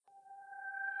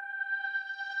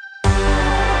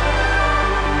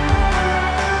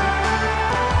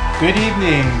Good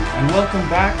evening and welcome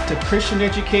back to Christian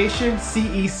Education,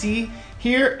 CEC,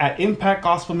 here at Impact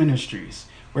Gospel Ministries,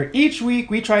 where each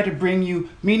week we try to bring you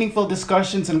meaningful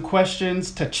discussions and questions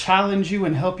to challenge you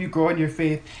and help you grow in your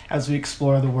faith as we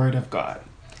explore the Word of God.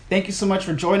 Thank you so much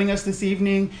for joining us this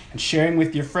evening and sharing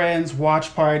with your friends,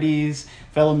 watch parties,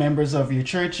 fellow members of your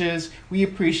churches. We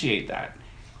appreciate that.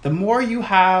 The more you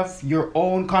have your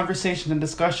own conversations and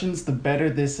discussions, the better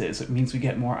this is. It means we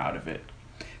get more out of it.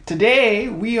 Today,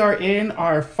 we are in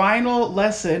our final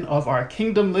lesson of our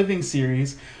Kingdom Living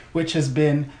series, which has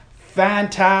been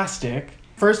fantastic.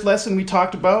 First lesson we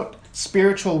talked about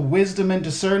spiritual wisdom and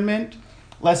discernment.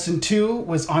 Lesson 2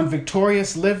 was on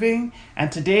victorious living.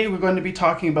 And today we're going to be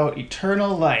talking about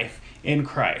eternal life in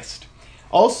Christ.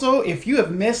 Also, if you have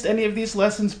missed any of these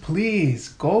lessons,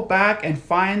 please go back and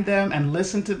find them and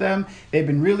listen to them. They've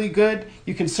been really good.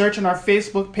 You can search on our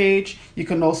Facebook page. You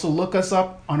can also look us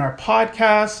up on our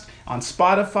podcast, on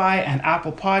Spotify and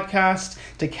Apple Podcasts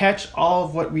to catch all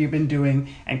of what we've been doing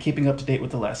and keeping up to date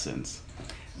with the lessons.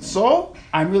 So,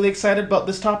 I'm really excited about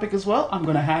this topic as well. I'm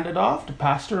going to hand it off to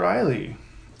Pastor Riley.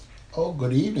 Oh,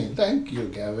 good evening. Thank you,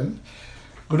 Gavin.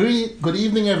 Good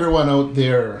evening, everyone out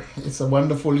there. It's a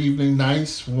wonderful evening,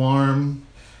 nice, warm,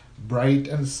 bright,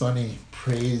 and sunny.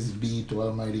 Praise be to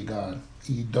Almighty God.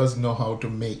 He does know how to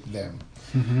make them.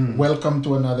 Mm-hmm. Welcome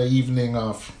to another evening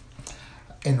of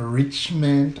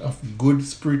enrichment of good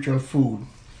spiritual food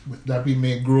that we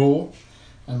may grow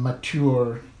and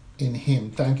mature in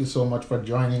Him. Thank you so much for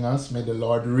joining us. May the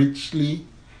Lord richly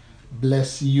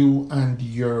bless you and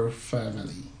your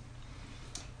family.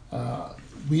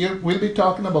 We'll be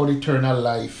talking about eternal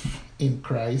life in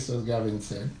Christ, as Gavin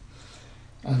said.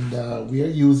 And we are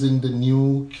using the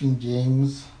New King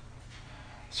James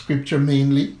scripture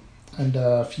mainly, and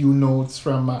a few notes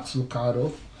from Max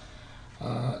Lucado.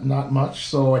 Not much.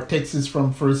 So our text is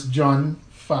from 1 John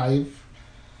 5,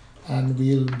 and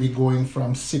we'll be going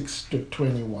from 6 to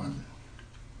 21.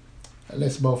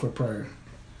 Let's bow for prayer.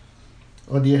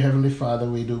 Oh, dear Heavenly Father,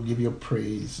 we do give you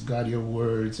praise. God, your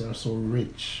words are so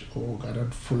rich, oh God,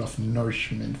 and full of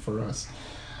nourishment for us.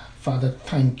 Father,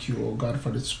 thank you, oh God,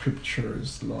 for the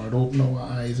scriptures, Lord. Open our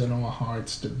eyes and our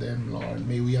hearts to them, Lord.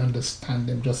 May we understand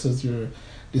them just as your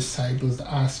disciples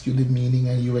ask you the meaning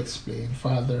and you explain.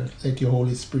 Father, let your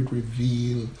Holy Spirit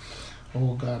reveal,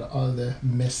 oh God, all the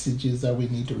messages that we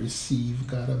need to receive,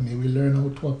 God, and may we learn how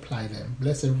to apply them.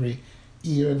 Bless every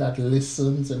ear that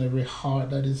listens and every heart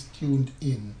that is tuned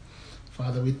in.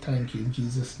 Father, we thank you in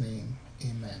Jesus' name.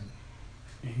 Amen.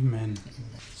 Amen.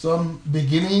 So I'm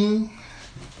beginning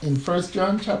in 1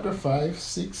 John chapter 5,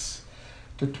 6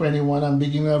 to 21. I'm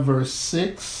beginning at verse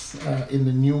 6 in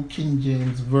the New King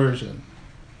James Version.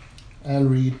 I'll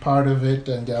read part of it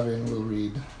and Gavin will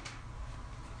read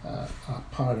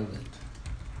part of it.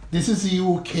 This is he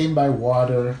who came by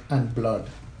water and blood,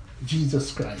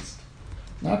 Jesus Christ.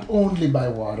 Not only by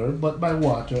water, but by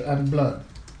water and blood.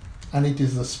 And it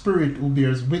is the Spirit who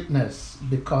bears witness,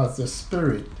 because the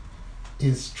Spirit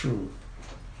is true.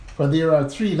 For there are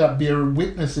three that bear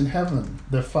witness in heaven,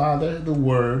 the Father, the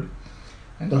Word,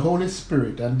 and the Holy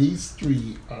Spirit, and these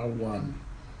three are one.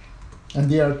 And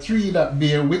there are three that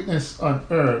bear witness on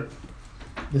earth,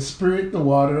 the Spirit, the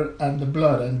water, and the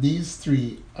blood, and these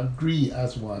three agree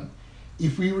as one.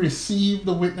 If we receive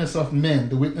the witness of men,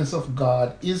 the witness of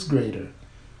God is greater.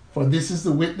 For this is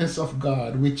the witness of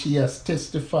God, which he has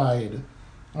testified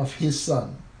of his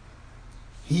Son.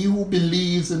 He who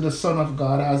believes in the Son of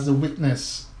God has the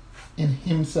witness in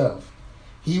himself.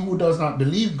 He who does not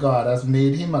believe God has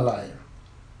made him a liar,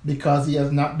 because he has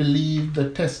not believed the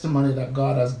testimony that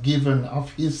God has given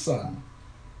of his Son.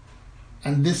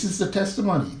 And this is the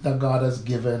testimony that God has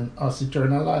given us,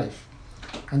 eternal life.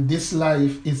 And this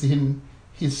life is in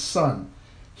his Son.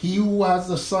 He who has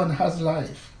the Son has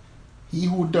life. He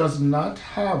who does not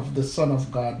have the Son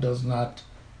of God does not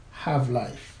have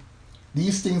life.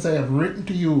 These things I have written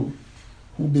to you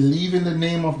who believe in the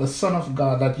name of the Son of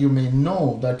God, that you may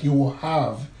know that you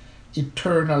have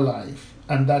eternal life,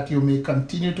 and that you may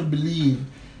continue to believe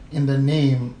in the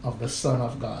name of the Son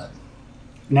of God.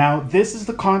 Now, this is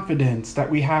the confidence that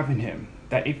we have in him,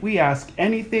 that if we ask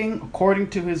anything according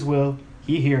to his will,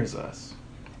 he hears us.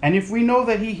 And if we know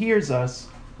that he hears us,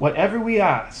 whatever we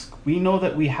ask, we know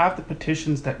that we have the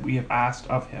petitions that we have asked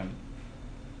of him.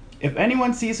 If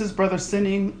anyone sees his brother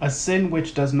sinning a sin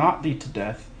which does not lead to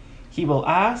death, he will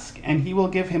ask, and he will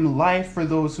give him life for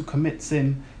those who commit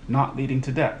sin not leading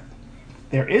to death.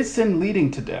 There is sin leading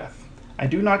to death. I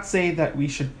do not say that we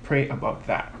should pray about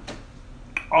that.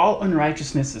 All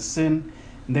unrighteousness is sin,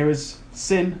 and there is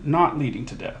sin not leading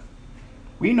to death.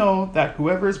 We know that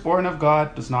whoever is born of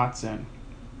God does not sin.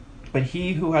 But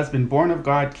he who has been born of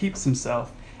God keeps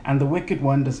himself, and the wicked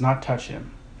one does not touch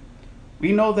him.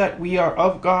 We know that we are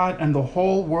of God, and the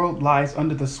whole world lies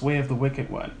under the sway of the wicked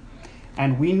one.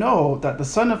 And we know that the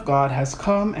Son of God has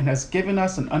come and has given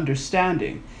us an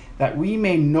understanding, that we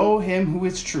may know him who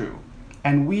is true.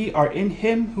 And we are in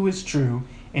him who is true,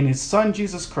 in his Son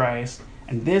Jesus Christ,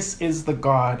 and this is the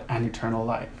God and eternal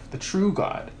life, the true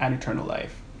God and eternal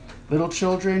life. Little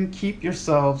children, keep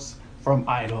yourselves from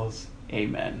idols.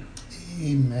 Amen.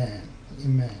 Amen.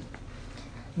 Amen.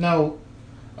 Now,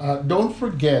 don't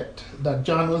forget that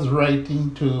John was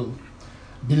writing to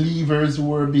believers who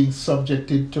were being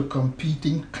subjected to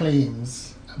competing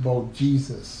claims about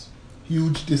Jesus.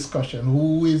 Huge discussion.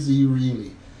 Who is he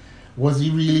really? Was he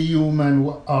really human,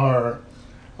 or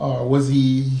was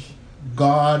he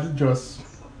God just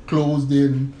clothed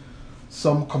in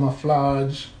some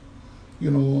camouflage,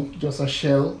 just a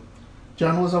shell?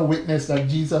 John was a witness that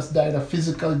Jesus died a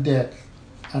physical death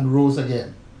and rose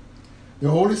again. The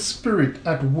Holy Spirit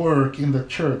at work in the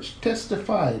church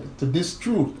testified to this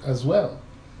truth as well.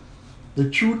 The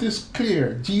truth is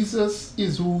clear. Jesus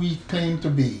is who he claimed to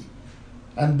be.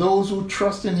 And those who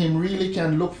trust in him really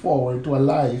can look forward to a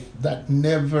life that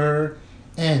never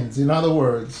ends. In other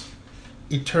words,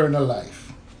 eternal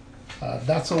life.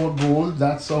 That's our goal.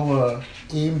 That's our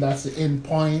aim. That's the end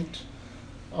point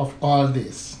of all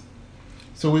this.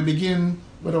 So we begin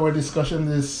with our discussion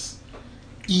this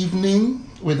evening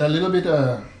with a little bit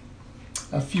a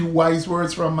few wise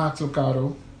words from Max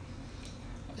Lucado.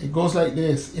 It goes like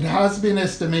this. It has been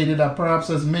estimated that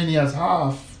perhaps as many as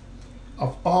half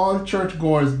of all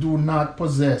churchgoers do not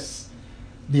possess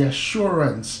the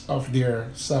assurance of their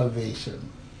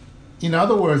salvation. In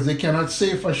other words, they cannot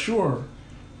say for sure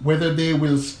whether they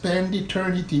will spend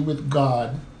eternity with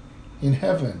God in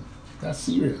heaven. That's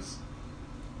serious.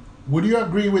 Would you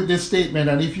agree with this statement?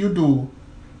 And if you do,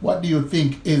 what do you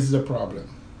think is the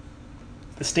problem?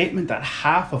 The statement that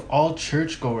half of all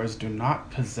churchgoers do not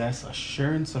possess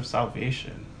assurance of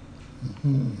salvation.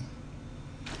 Mm-hmm.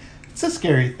 It's a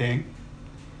scary thing.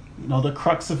 The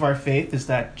crux of our faith is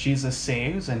that Jesus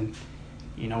saves, and,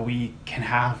 we can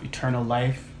have eternal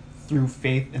life through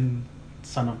faith in the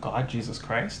Son of God, Jesus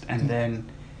Christ. And then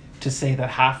to say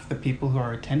that half the people who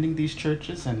are attending these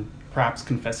churches and perhaps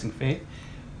confessing faith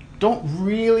don't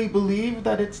really believe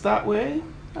that it's that way,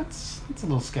 that's a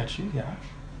little sketchy, yeah.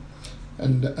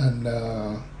 And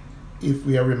if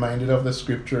we are reminded of the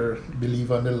scripture,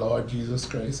 believe on the Lord Jesus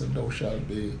Christ and thou shalt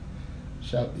be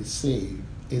saved.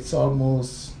 It's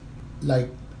almost like,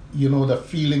 the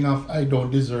feeling of I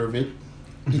don't deserve it.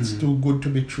 Mm-hmm. It's too good to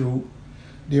be true.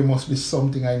 There must be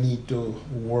something I need to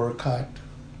work at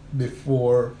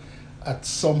before at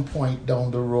some point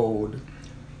down the road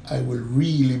I will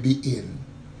really be in.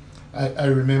 I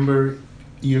remember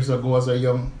years ago as a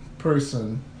young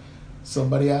person,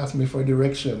 somebody asked me for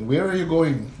direction. Where are you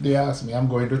going? They asked me. I'm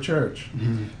going to church.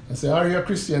 Mm-hmm. I said, are you a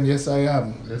Christian? Yes, I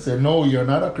am. They said, no, you're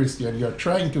not a Christian. You're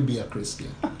trying to be a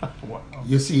Christian. Wow.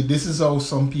 You see, this is how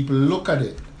some people look at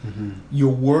it. Mm-hmm. You're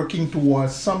working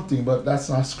towards something, but that's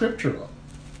not scriptural.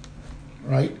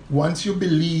 Right? Once you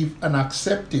believe and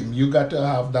accept him, you got to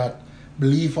have that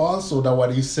belief also that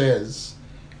what he says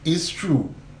is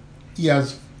true.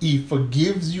 He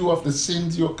forgives you of the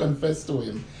sins you confess to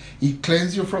him. He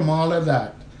cleanses you from all of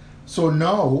that. So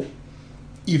now,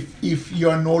 if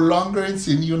you're no longer in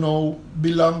sin, you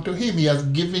belong to him. He has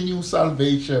given you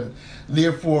salvation.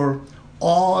 Therefore,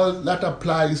 all that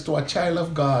applies to a child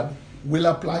of God will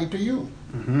apply to you.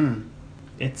 Mm-hmm.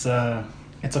 It's a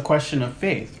question of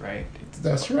faith, right?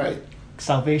 That's right.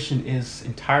 Salvation is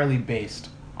entirely based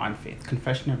on faith.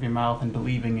 Confession of your mouth and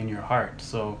believing in your heart.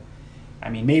 So,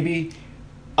 maybe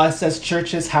us as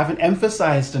churches haven't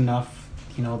emphasized enough,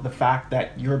 the fact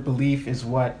that your belief is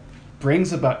what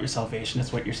brings about your salvation.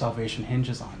 It's what your salvation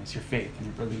hinges on, is your faith and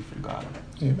your belief in God.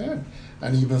 Amen.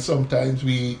 And even sometimes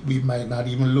we might not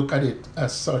even look at it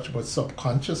as such, but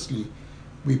subconsciously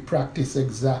we practice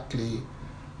exactly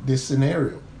this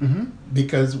scenario. Mm-hmm.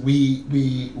 Because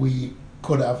we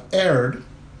could have erred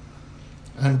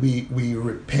and we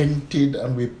repented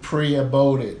and we pray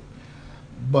about it,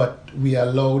 but we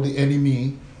allow the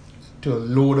enemy to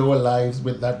load our lives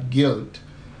with that guilt.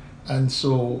 And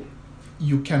so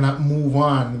you cannot move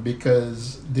on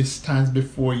because this stands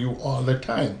before you all the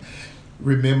time.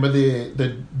 Remember,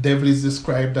 the devil is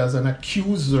described as an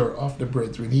accuser of the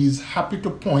brethren. He's happy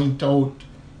to point out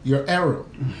your error.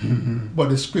 Mm-hmm. But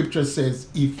the scripture says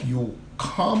if you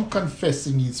come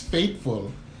confessing, he's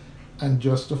faithful and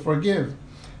just to forgive.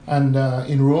 And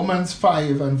in Romans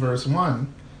 5 and verse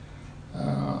 1,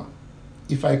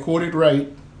 if I quote it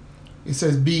right, it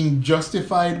says, being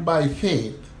justified by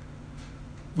faith,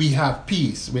 we have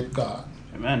peace with God.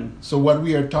 Amen. So what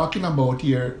we are talking about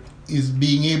here is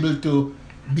being able to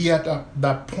be at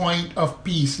that point of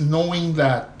peace, knowing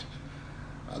that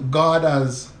God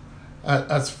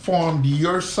has formed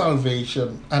your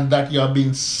salvation and that you are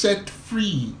being set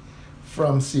free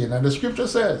from sin. And the scripture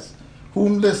says,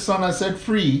 whom the Son has set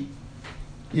free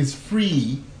is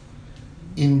free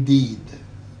indeed.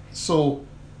 So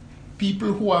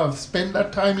people who have spent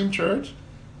that time in church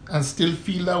and still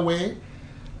feel that way,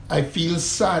 I feel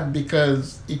sad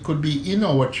because it could be in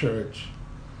our church.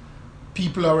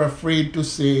 People are afraid to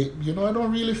say, I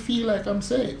don't really feel like I'm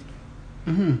saved.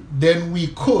 Mm-hmm. Then we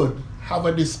could have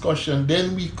a discussion.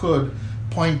 Then we could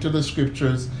point to the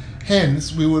scriptures.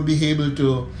 Hence, we will be able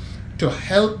to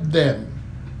help them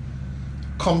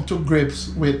come to grips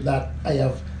with that. I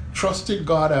have trusted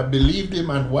God, I believed Him,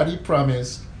 and what He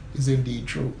promised is indeed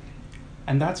true.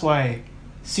 And that's why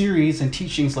series and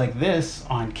teachings like this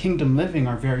on kingdom living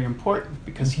are very important,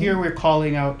 because here we're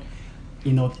calling out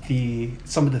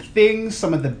some of the things,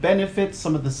 some of the benefits,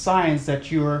 some of the signs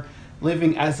that you're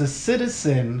living as a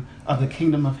citizen of the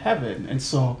kingdom of heaven. And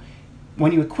so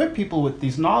when you equip people with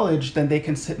these knowledge, then they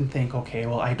can sit and think, okay,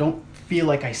 well, I don't feel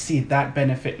like I see that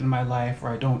benefit in my life, or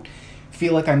I don't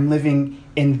feel like I'm living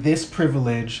in this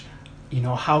privilege.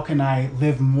 How can I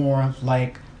live more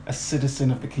like a citizen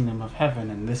of the kingdom of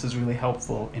heaven? And this is really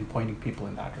helpful in pointing people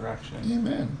in that direction.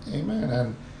 Amen.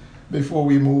 And before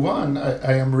we move on,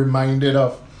 I am reminded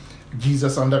of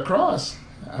Jesus on the cross.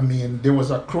 I mean, there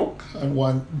was a crook and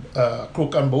one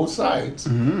crook on both sides.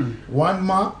 Mm-hmm. One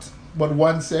mocked, but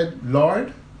one said,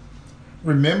 Lord,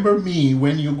 remember me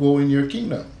when you go in your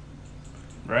kingdom.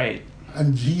 Right.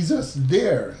 And Jesus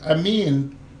there, I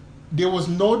mean, there was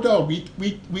no doubt.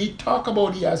 We talk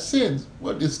about he has sins.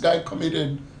 Well, this guy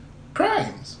committed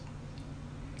crimes,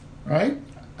 right?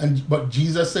 But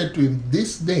Jesus said to him,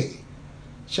 this day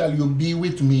shall you be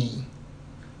with me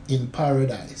in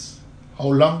paradise. How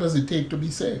long does it take to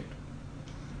be saved?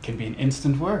 It can be an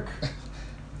instant work.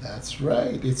 That's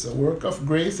right. It's a work of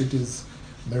grace. It is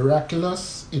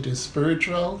miraculous. It is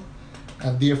spiritual.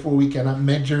 And therefore we cannot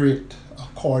measure it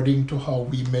according to how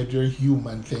we measure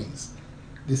human things.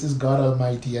 This is God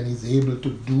Almighty, and He's able to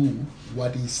do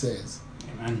what He says.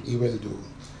 Amen. He will do.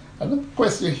 Another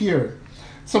question here.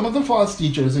 Some of the false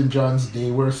teachers in John's day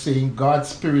were saying God's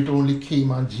Spirit only came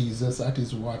on Jesus at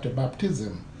His water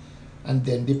baptism and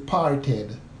then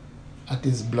departed at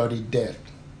His bloody death.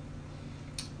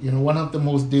 One of the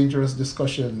most dangerous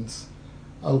discussions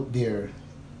out there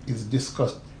is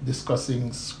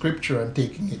discussing Scripture and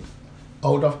taking it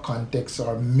out of context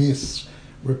or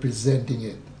misrepresenting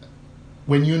it.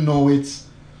 When you know it's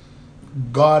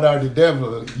God or the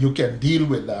devil, you can deal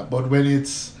with that. But when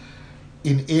it's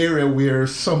in area where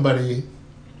somebody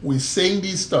who is saying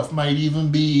these stuff might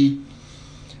even be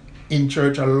in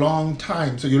church a long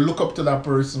time, so you look up to that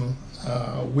person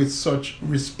with such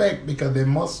respect because they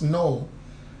must know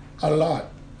a lot.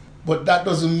 But that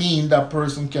doesn't mean that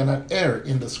person cannot err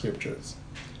in the scriptures.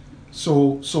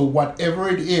 So whatever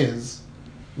it is,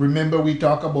 remember we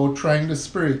talk about trying the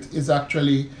Spirit is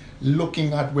actually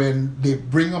looking at when they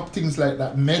bring up things like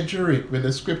that, measure it with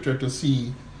the scripture to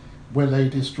see whether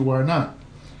it is true or not.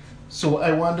 So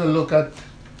I want to look at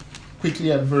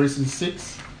quickly at verses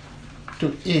 6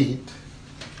 to 8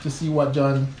 to see what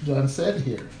John said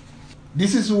here.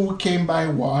 This is who came by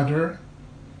water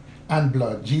and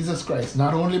blood, Jesus Christ,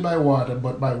 not only by water,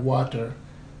 but by water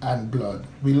and blood.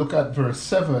 We look at verse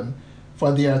 7,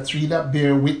 for there are three that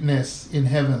bear witness in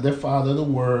heaven, the Father, the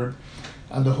Word,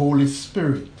 and the Holy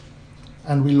Spirit.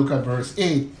 And we look at verse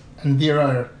 8, and there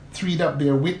are three that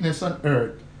bear witness on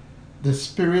earth, the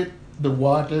Spirit, the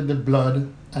water, the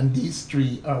blood, and these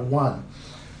three are one.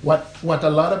 What a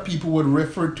lot of people would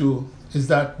refer to is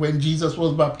that when Jesus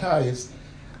was baptized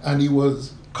and he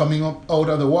was coming up out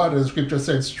of the water, the scripture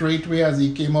said, straightway as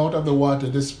he came out of the water,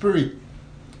 the Spirit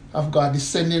of God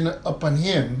descending upon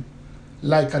him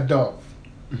like a dove.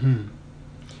 Mm-hmm.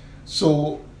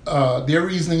 So their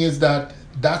reasoning is that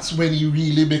that's when he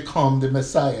really become the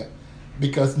Messiah,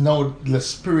 because now the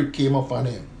Spirit came upon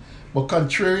him. But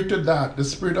contrary to that, the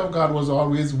Spirit of God was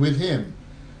always with him.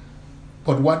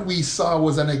 But what we saw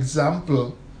was an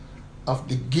example of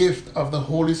the gift of the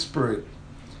Holy Spirit,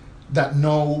 that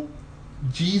now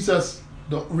Jesus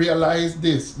realized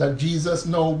this, that Jesus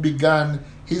now began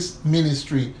his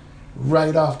ministry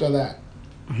right after that.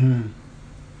 Mm-hmm.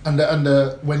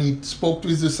 And when he spoke to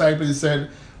his disciples, he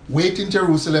said, wait in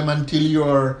Jerusalem until you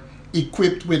are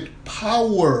equipped with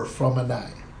power from on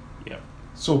high. Yep.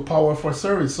 So power for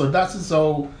service. So that is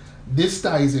how this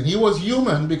ties in. He was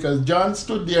human because John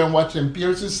stood there and watched him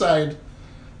pierce his side.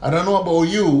 I don't know about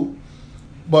you,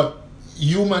 but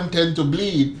human tend to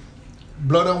bleed.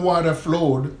 Blood and water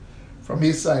flowed from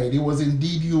his side. He was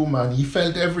indeed human. He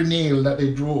felt every nail that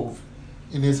they drove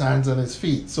in his hands and his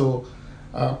feet. So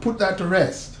put that to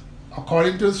rest.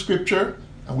 According to the scripture,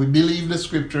 and we believe the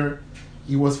scripture,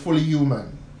 he was fully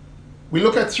human. We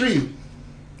look at 3.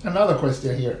 Another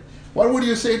question here. What would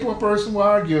you say to a person who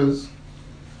argues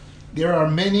there are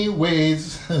many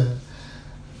ways,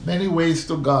 many ways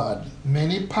to God,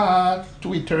 many paths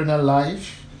to eternal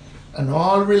life, and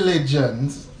all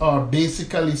religions are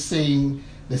basically saying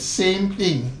the same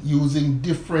thing using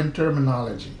different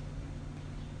terminology?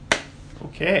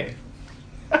 Okay.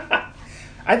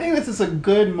 I think this is a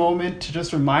good moment to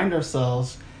just remind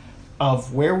ourselves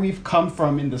of where we've come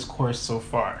from in this course so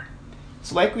far.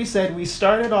 So like we said, we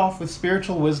started off with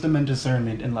spiritual wisdom and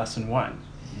discernment in lesson 1.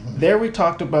 There we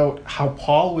talked about how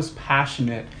Paul was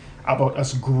passionate about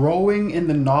us growing in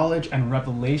the knowledge and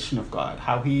revelation of God,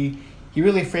 how he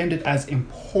really framed it as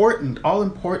important, all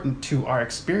important to our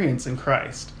experience in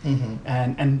Christ,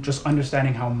 and just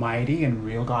understanding how mighty and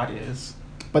real God is.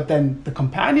 But then the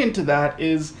companion to that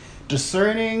is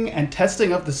discerning and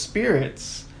testing of the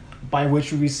spirits by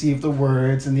which we receive the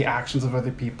words and the actions of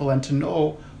other people, and to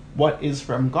know what is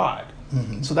from God.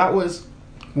 So that was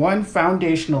one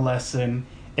foundational lesson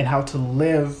in how to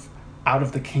live out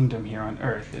of the kingdom here on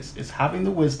earth, is having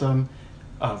the wisdom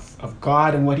of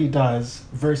God and what he does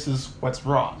versus what's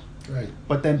wrong. Right.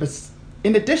 But then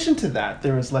in addition to that,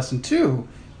 there was lesson 2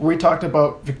 where we talked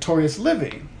about victorious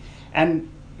living. And,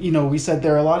 we said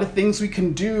there are a lot of things we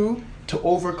can do to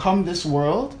overcome this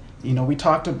world. We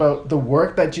talked about the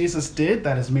work that Jesus did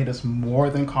that has made us more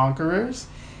than conquerors.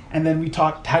 And then we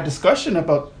had discussion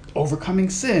about overcoming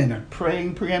sin and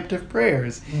praying preemptive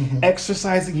prayers,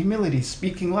 exercising humility,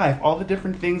 speaking life, all the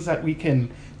different things that we can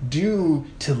do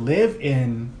to live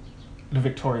in the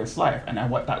victorious life and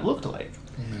what that looked like.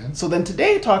 Amen. So then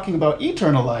today, talking about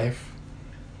eternal life,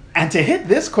 and to hit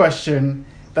this question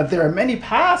that there are many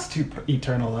paths to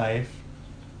eternal life,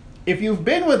 if you've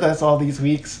been with us all these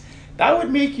weeks, that would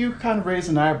make you kind of raise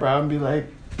an eyebrow and be like,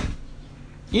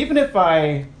 even if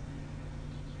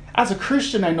as a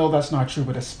Christian, I know that's not true,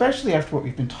 but especially after what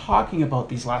we've been talking about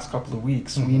these last couple of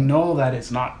weeks, we know that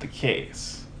is not the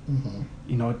case.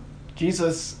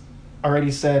 Jesus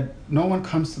already said, no one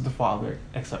comes to the Father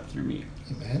except through me.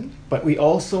 Amen. But we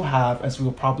also have, as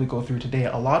we'll probably go through today,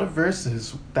 a lot of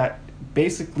verses that they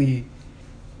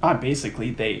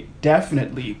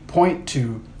definitely point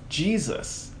to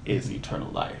Jesus is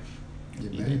eternal life.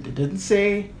 Amen. It didn't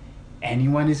say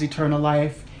anyone is eternal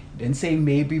life. It didn't say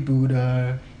maybe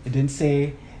Buddha. It didn't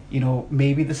say,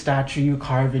 maybe the statue you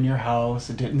carve in your house.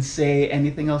 It didn't say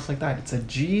anything else like that. It said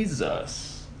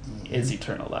Jesus is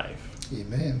eternal life.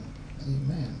 Amen.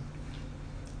 Amen.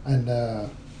 And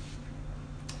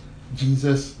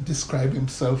Jesus described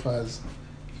himself as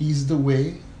he's the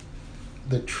way,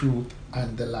 the truth,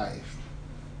 and the life.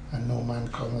 And no man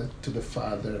cometh to the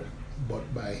Father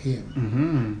but by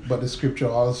him. But the scripture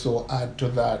also add to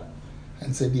that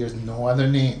and said there's no other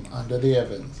name under the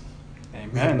heavens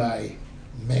whereby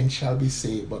men shall be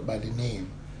saved but by the name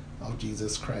of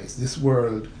Jesus Christ. This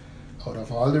world, out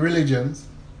of all the religions,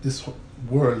 this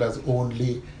world has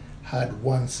only had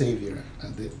one Savior,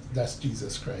 and that's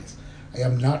Jesus Christ. I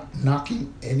am not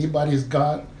knocking anybody's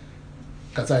God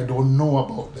because I don't know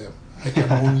about them. I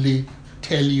can only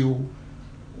tell you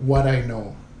what I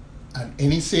know. And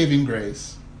any saving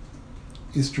grace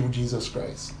is through Jesus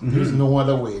Christ. There's no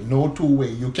other way, no two-way.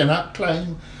 You cannot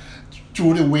climb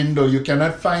through the window. You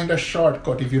cannot find a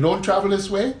shortcut. If you don't travel this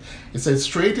way, it says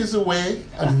straight is the way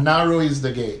and narrow is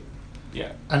the gate.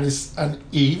 Yeah. And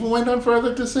he even went on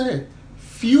further to say,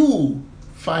 few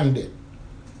find it.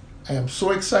 I am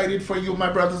so excited for you,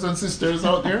 my brothers and sisters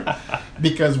out there,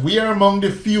 because we are among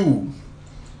the few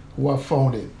who have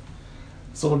found it.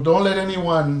 So don't let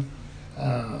anyone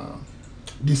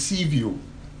deceive you.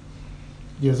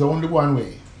 There's only one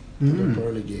way to the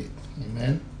pearly gate.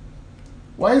 Amen.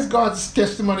 Why is God's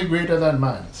testimony greater than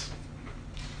man's?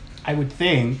 I would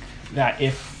think that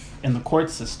if in the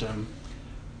court system,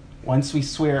 once we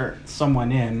swear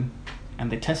someone in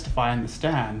and they testify on the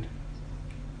stand,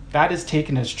 that is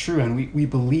taken as true and we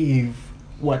believe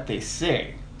what they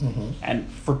say. And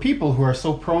for people who are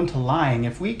so prone to lying,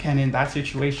 if we can in that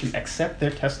situation accept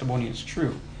their testimony as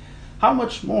true, how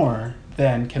much more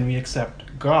then can we accept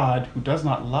God, who does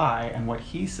not lie, and what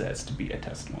he says to be a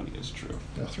testimony is true?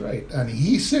 That's right. And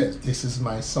he says, this is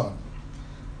my son.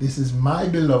 This is my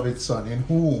beloved son in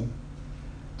whom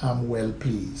I'm well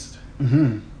pleased.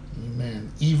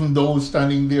 Amen. Even those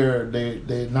standing there,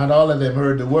 they not all of them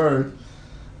heard the word,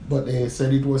 but they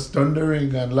said it was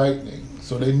thundering and lightning.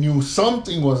 So they knew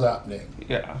something was happening.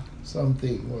 Yeah.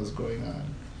 Something was going on.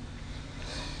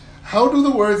 How do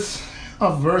the words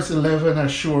of verse 11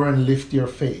 assure and lift your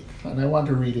faith? And I want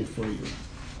to read it for you.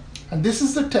 And this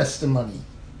is the testimony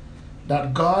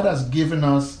that God has given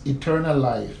us eternal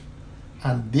life,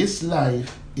 and this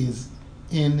life is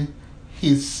in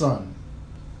His Son.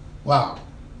 Wow.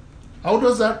 How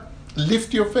does that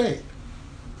lift your faith?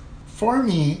 For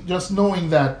me, just knowing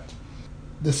that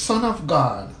the Son of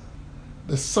God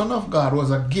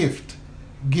was a gift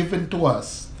given to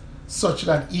us, such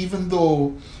that even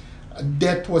though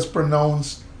death was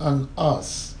pronounced on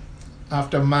us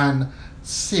after man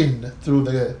sinned through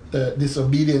the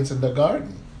disobedience in the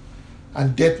garden,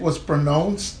 and death was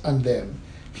pronounced on them,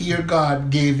 here God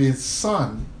gave His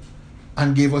Son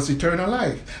and gave us eternal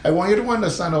life. I want you to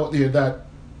understand out there that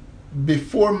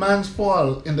before man's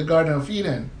fall in the Garden of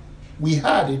Eden, we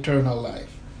had eternal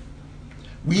life.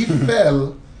 We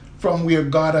fell from where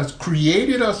God has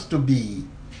created us to be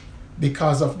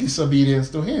because of disobedience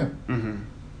to Him. Mm-hmm.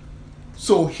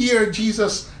 So here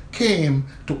Jesus came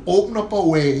to open up a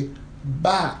way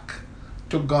back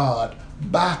to God,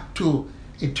 back to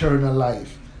eternal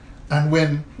life. And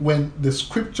when the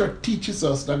scripture teaches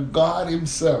us that God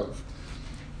Himself,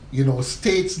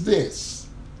 states this,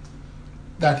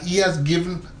 that He has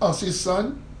given us His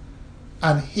Son,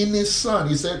 and in His Son,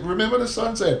 He said, remember the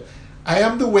Son said, I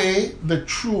am the way, the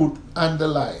truth, and the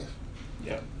life.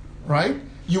 Yeah. Right?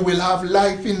 You will have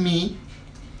life in me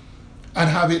and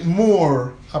have it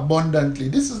more abundantly.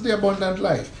 This is the abundant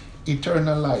life,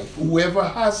 eternal life. Whoever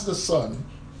has the Son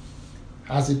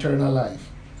has eternal life.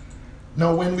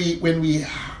 Now, when we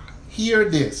hear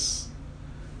this,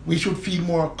 we should feel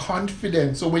more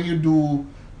confident. So when you do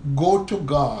go to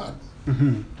God,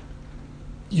 Mm-hmm.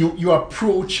 you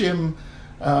approach Him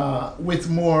with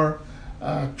more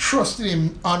trust in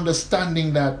Him,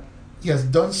 understanding that He has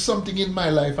done something in my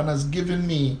life and has given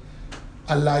me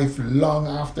a life long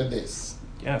after this.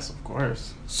 Yes, of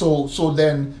course. So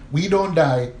then we don't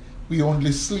die, we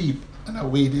only sleep and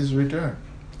await His return.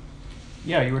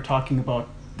 Yeah, you were talking about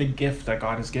the gift that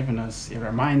God has given us. It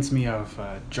reminds me of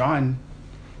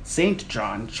St.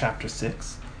 John, chapter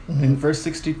 6. Mm-hmm. In verse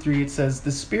 63, it says,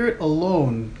 "The Spirit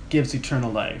alone gives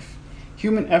eternal life.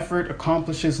 Human effort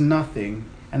accomplishes nothing,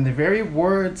 and the very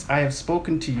words I have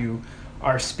spoken to you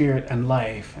are spirit and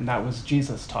life." And that was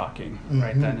Jesus talking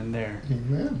right then and there.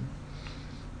 Amen.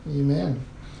 Amen.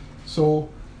 So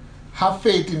have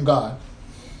faith in God.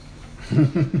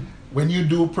 When you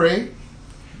do pray,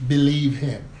 believe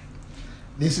Him.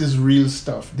 This is real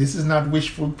stuff. This is not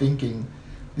wishful thinking.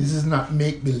 This is not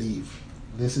make-believe.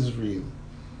 This is real.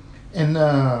 And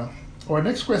our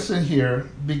next question here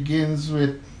begins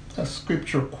with a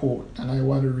scripture quote, and I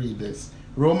want to read this.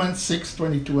 Romans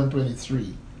 6:22 and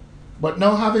 23. "But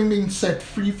now having been set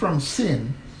free from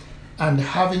sin and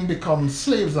having become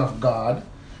slaves of God,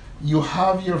 you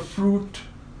have your fruit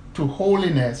to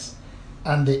holiness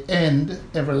and the end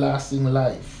everlasting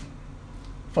life.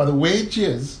 For the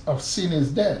wages of sin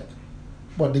is death,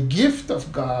 but the gift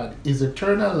of God is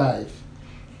eternal life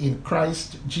in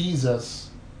Christ Jesus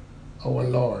our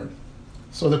Lord."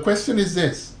 So the question is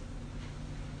this: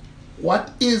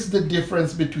 what is the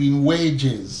difference between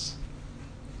wages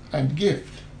and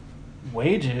gift?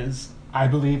 Wages, I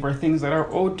believe, are things that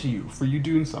are owed to you for you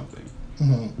doing something.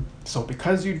 Mm-hmm. So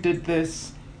because you did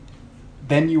this,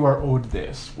 then you are owed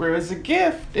this. Whereas a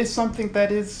gift is something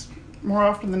that is more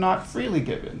often than not freely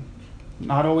given.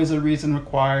 Not always a reason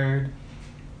required.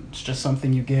 It's just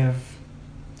something you give,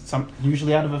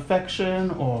 usually out of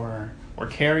affection or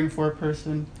caring for a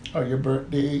person. Or your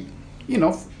birthday.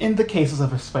 In the cases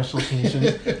of a special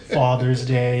occasion, Father's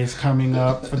Day is coming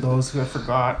up for those who have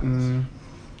forgotten.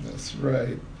 That's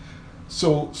right.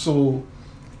 So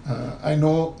I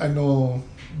know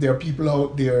there are people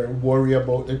out there worry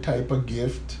about the type of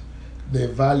gift. They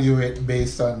value it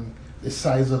based on the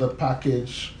size of the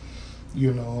package,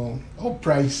 how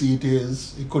pricey it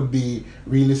is. It could be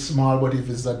really small, but if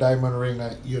it's a diamond ring,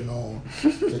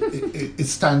 it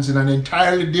stands in an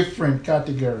entirely different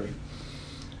category.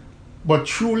 But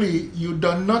truly, you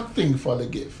done nothing for the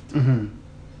gift. Mm-hmm.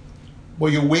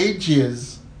 But your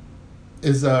wages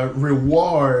is a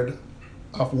reward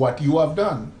of what you have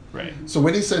done. Right. So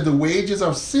when he said the wages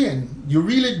of sin, you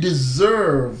really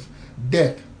deserve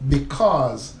death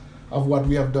because of what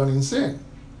we have done in sin.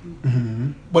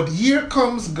 Mm-hmm. But here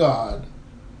comes God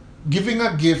giving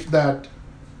a gift that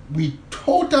we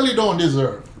totally don't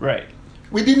deserve. Right.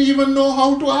 We didn't even know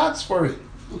how to ask for it.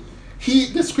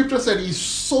 The scripture said He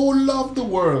so loved the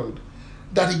world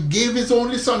that He gave His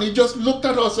only Son. He just looked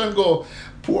at us and go,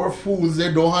 Poor fools,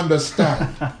 they don't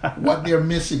understand what they're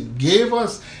missing. Gave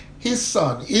us his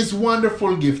son, his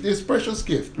wonderful gift, his precious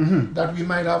gift, that we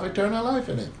might have eternal life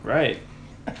in him. Right.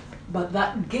 But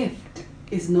that gift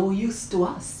is no use to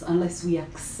us unless we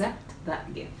accept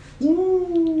that gift.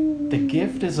 Ooh. The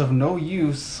gift is of no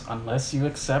use unless you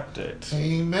accept it.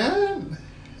 Amen.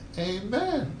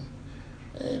 Amen.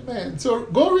 Amen. So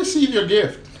go receive your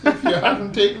gift if you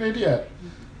haven't taken it yet.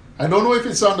 I don't know if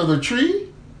it's under the tree.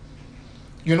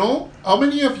 You know, how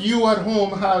many of you at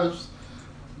home have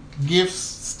gifts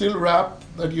still wrapped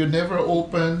that you never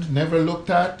opened, never looked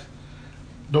at?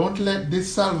 Don't let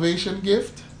this salvation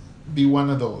gift be one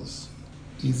of those.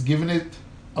 He's given it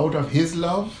out of his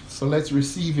love, so let's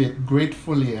receive it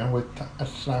gratefully and with a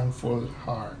thankful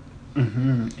heart.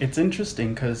 It's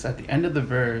interesting because at the end of the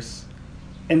verse,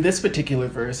 in this particular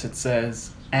verse, it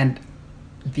says, and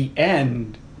the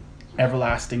end,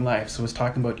 everlasting life. So it's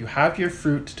talking about you have your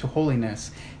fruit to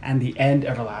holiness and the end,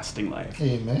 everlasting life.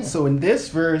 Amen. So in this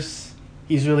verse,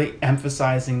 he's really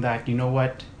emphasizing that, you know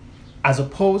what, as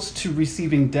opposed to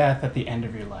receiving death at the end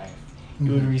of your life,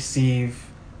 you would receive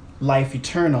life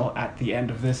eternal at the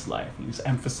end of this life. He was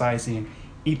emphasizing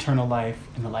eternal life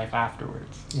and the life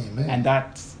afterwards. Amen. And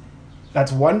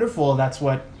that's wonderful. That's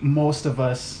what most of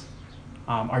us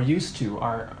are used to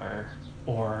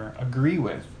or agree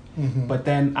with. But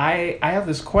then I have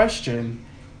this question,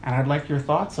 and I'd like your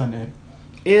thoughts on it.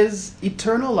 Is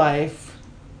eternal life,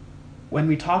 when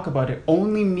we talk about it,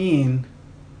 only mean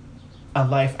a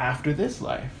life after this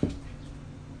life?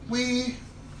 We,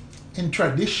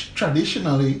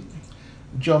 traditionally,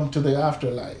 jump to the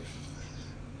afterlife.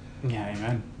 Yeah,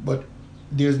 amen. But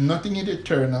there's nothing in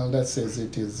eternal that says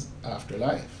it is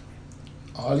afterlife.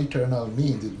 All eternal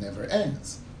means it never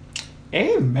ends.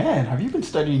 Amen. Have you been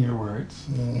studying your words?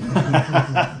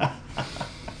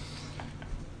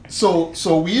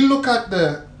 So we look at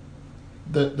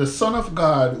the Son of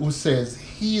God who says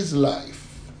he is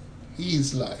life. He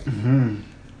is life.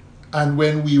 And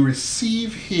when we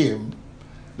receive him,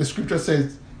 the scripture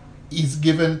says he's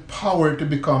given power to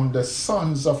become the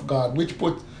sons of God, which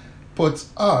puts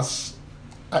us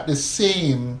at the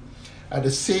same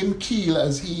keel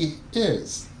as he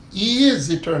is. He is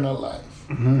eternal life.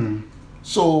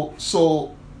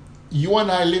 So you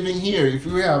and I living here, if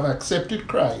we have accepted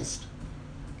Christ,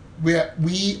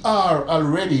 we are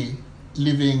already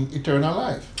living eternal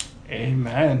life.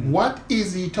 Amen. What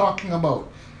is he talking about?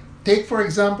 Take, for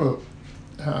example,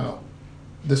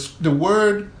 the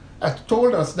word has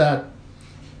told us that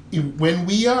when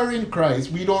we are in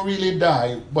Christ, we don't really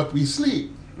die, but we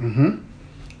sleep.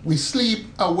 We sleep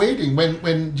awaiting.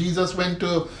 When Jesus went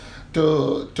to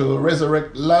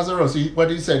resurrect Lazarus,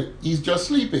 what he said, he's just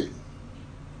sleeping.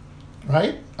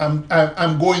 Right?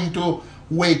 I'm going to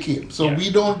wake him. So we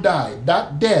don't die.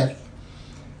 That death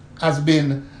has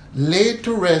been laid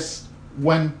to rest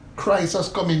when Christ has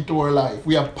come into our life.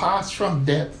 We have passed from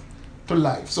death to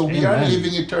life. So we are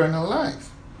living eternal life.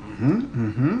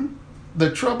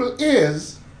 The trouble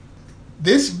is,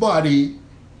 this body,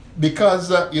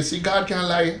 because you see, God can't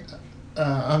lie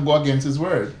and go against his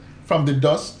word. From the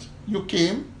dust you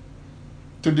came,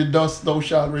 to the dust thou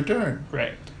shalt return.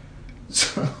 Right.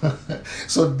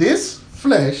 So this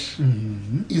flesh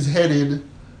is headed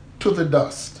to the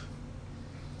dust.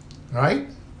 Right?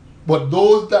 But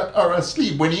those that are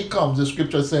asleep, when he comes, the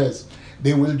scripture says,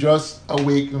 they will just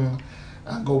awaken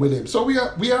and go with him. So we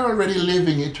are already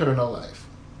living eternal life.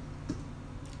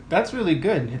 That's really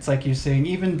good. It's like you're saying,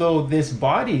 even though this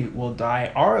body will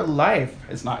die, our life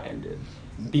has not ended.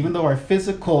 Even though our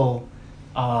physical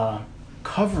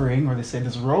covering, or they say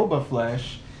this robe of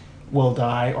flesh, will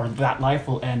die, or that life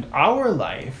will end, our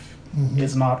life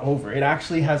is not over. It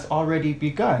actually has already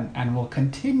begun and will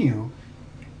continue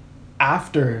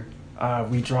after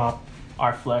we drop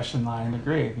our flesh and lie in the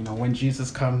grave. You know, when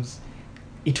Jesus comes,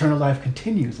 eternal life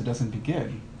continues. It doesn't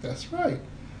begin. That's right.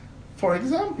 For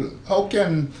example, how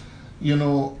can,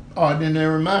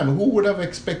 ordinary man, who would have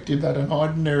expected that an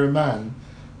ordinary man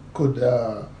could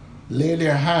lay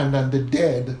their hand on the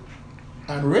dead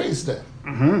and raise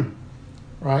them?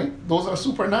 Right? Those are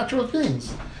supernatural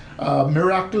things.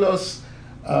 Miraculous,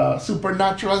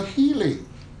 supernatural healing.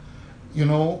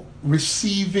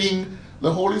 Receiving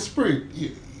the Holy Spirit.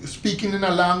 Speaking in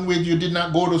a language you did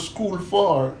not go to school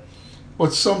for,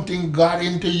 but something got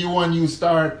into you and you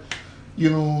start,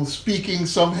 speaking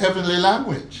some heavenly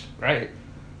language. Right.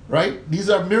 Right? These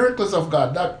are miracles of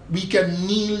God, that we can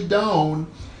kneel down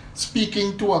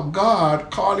speaking to a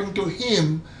God, calling to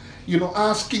him,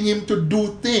 asking him to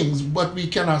do things, but we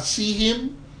cannot see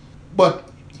him, but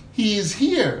he is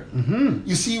here.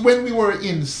 You see, when we were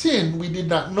in sin, we did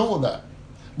not know that.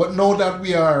 But now that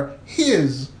we are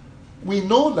his, we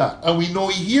know that, and we know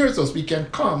he hears us. We can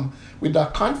come with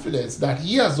that confidence that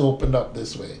he has opened up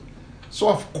this way. So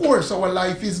of course our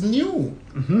life is new.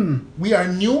 We are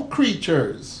new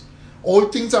creatures.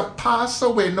 Old things have passed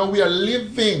away. Now we are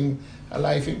living a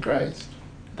life in Christ.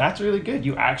 That's really good.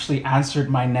 You actually answered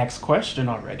my next question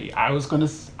already. I was going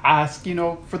to ask,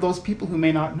 for those people who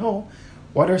may not know,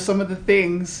 what are some of the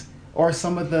things or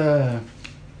some of the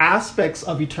aspects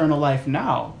of eternal life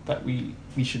now that we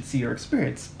should see or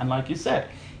experience? And like you said,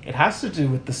 it has to do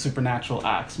with the supernatural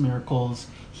acts, miracles,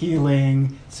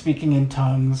 healing, speaking in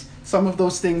tongues, some of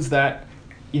those things that,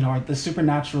 are the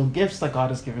supernatural gifts that God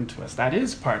has given to us. That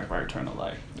is part of our eternal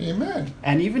life. Amen.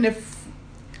 And even if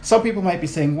some people might be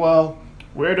saying, well,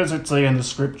 where does it say in the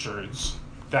scriptures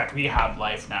that we have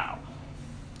life now?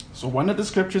 So one of the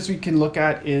scriptures we can look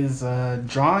at is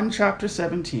John chapter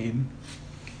 17,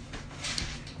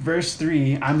 verse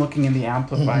 3. I'm looking in the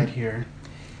Amplified here.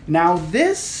 Now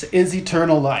this is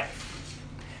eternal life,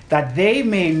 that they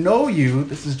may know you,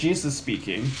 this is Jesus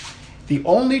speaking, the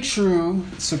only true,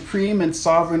 supreme, and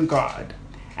sovereign God,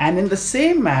 and in the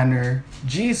same manner,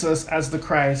 Jesus as the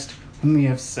Christ whom we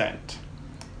have sent.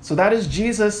 So that is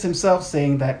Jesus himself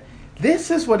saying that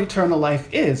this is what eternal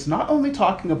life is, not only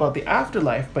talking about the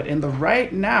afterlife, but in the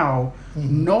right now,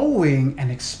 knowing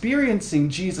and experiencing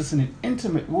Jesus in an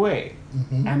intimate way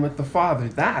and with the Father.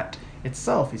 That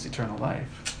itself is eternal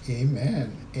life.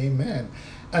 Amen. Amen.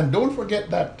 And don't forget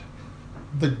that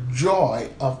the joy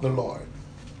of the Lord.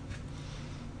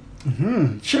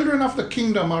 Children of the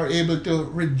kingdom are able to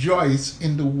rejoice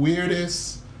in the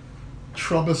weirdest,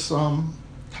 troublesome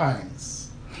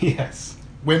times. Yes.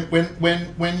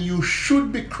 When you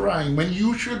should be crying, when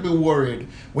you should be worried,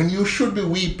 when you should be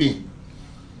weeping,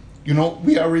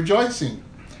 we are rejoicing.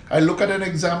 I look at an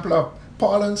example of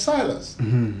Paul and Silas.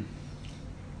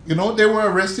 They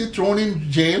were arrested, thrown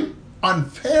in jail,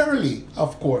 unfairly,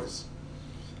 of course.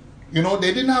 They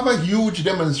didn't have a huge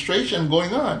demonstration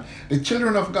going on. The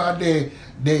children of God, they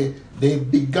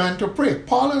began to pray.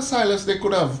 Paul and Silas, they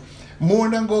could have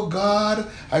mourned and go, God,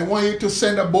 I want you to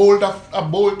send a bolt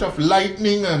of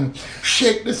lightning and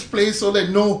shake this place so they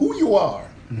know who you are.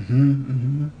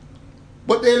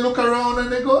 But they look around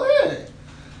and they go, hey,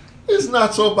 it's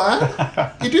not so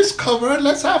bad. It is covered.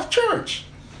 Let's have church.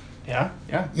 Yeah.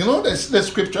 The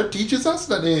scripture teaches us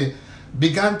that they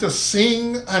began to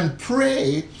sing and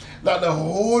pray that the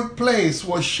whole place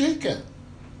was shaken.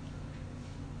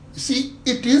 See,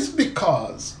 it is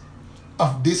because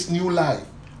of this new life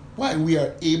why we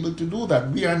are able to do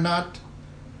that. We are not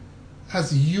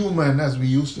as human as we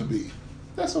used to be.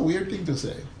 That's a weird thing to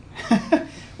say.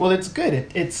 Well, it's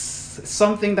good. It's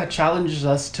something that challenges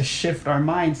us to shift our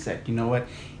mindset. You know what?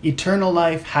 Eternal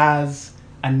life has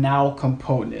a now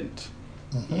component.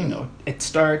 It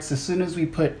starts as soon as we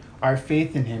put our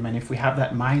faith in him, and if we have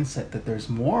that mindset that there's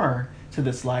more to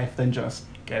this life than just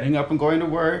getting up and going to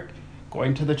work,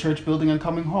 going to the church building and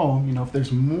coming home, if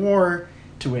there's more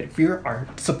to it, if we are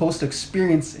supposed to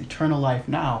experience eternal life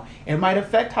now, it might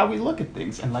affect how we look at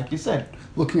things. And like you said,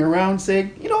 looking around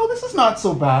saying, this is not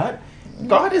so bad.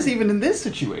 God is even in this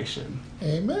situation.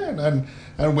 Amen.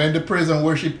 And when the praise and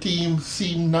worship team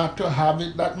seem not to have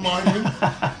it that morning,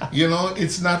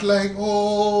 it's not like,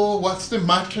 oh, what's the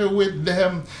matter with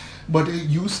them? But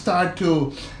you start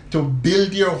to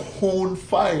build your own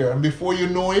fire. And before you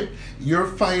know it, your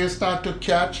fire start to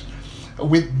catch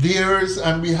with theirs,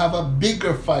 and we have a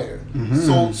bigger fire.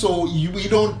 So we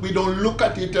don't look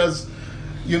at it as,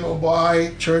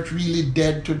 boy, church really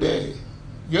dead today.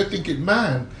 You're thinking,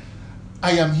 man,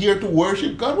 I am here to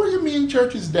worship God. What do you mean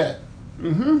church is dead?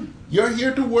 You're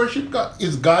here to worship God.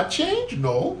 Is God changed?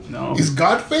 No. Is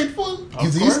God faithful?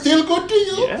 Is he still good to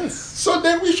you? Yes. So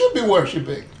then we should be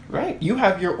worshiping. Right. You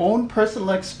have your own personal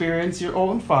experience, your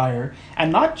own fire,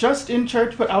 and not just in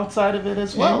church, but outside of it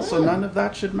as well. Amen. So none of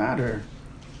that should matter.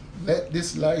 Let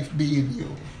this life be in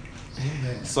you.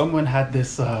 Amen. Someone had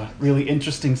this really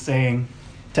interesting saying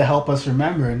to help us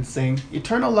remember, and saying,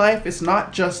 eternal life is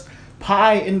not just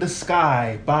pie in the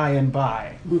sky by and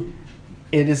by.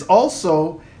 It is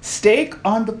also steak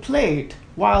on the plate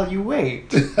while you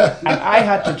wait. And I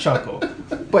had to chuckle.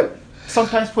 But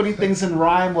sometimes putting things in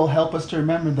rhyme will help us to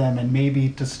remember them, and maybe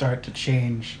to start to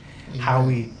change how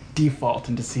we default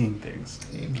into seeing things.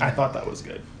 Amen. I thought that was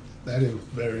good. That is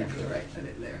very That's good. right, put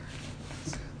it there.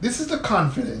 This is the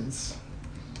confidence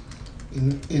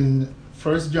in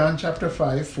 1 John chapter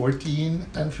 5, 14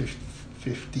 and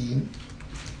 15.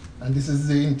 And this is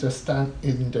the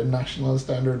International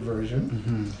Standard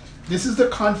Version. This is the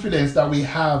confidence that we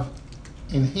have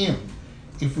in him.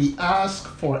 If we ask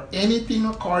for anything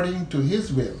according to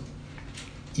his will,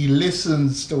 He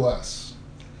listens to us.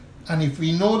 And if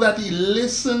we know that He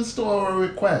listens to our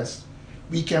request,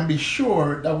 we can be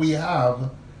sure that we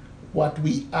have what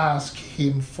we ask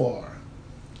Him for.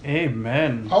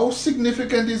 Amen. How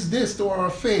significant is this to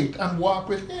our faith and walk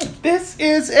with Him? This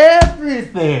is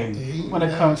everything when it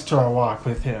Amen. comes to our walk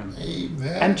with Him.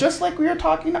 Amen. And just like we were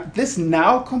talking about, this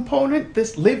now component,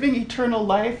 this living eternal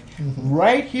life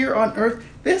right here on earth,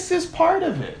 this is part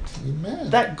of it.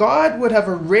 Amen. That God would have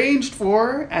arranged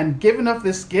for and given us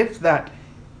this gift that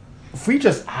if we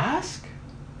just ask,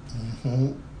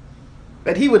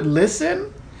 that He would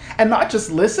listen, and not just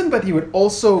listen, but He would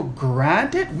also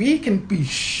grant it. We can be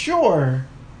sure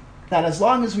that as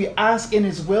long as we ask in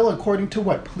His will according to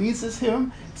what pleases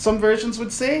Him, some versions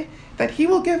would say, that He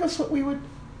will give us what we would.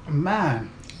 Man,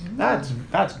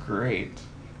 that's great.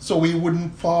 So we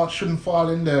shouldn't fall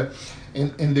in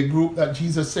the group that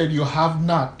Jesus said, you have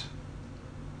not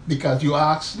because you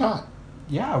ask not.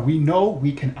 Yeah, we know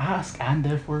we can ask and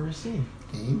therefore receive.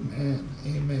 Amen.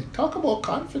 Amen. Talk about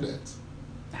confidence.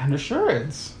 And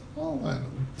assurance. Oh man.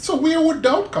 So where would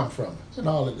doubt come from in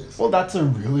all of this? Well, that's a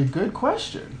really good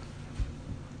question.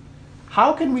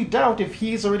 How can we doubt if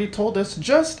He's already told us,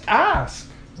 just ask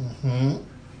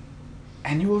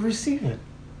and you will receive it?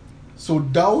 So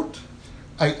doubt,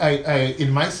 I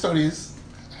in my studies,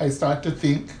 I start to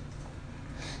think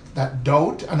that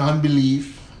doubt and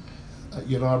unbelief,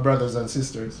 our brothers and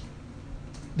sisters,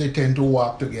 they tend to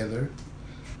walk together.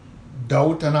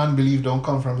 Doubt and unbelief don't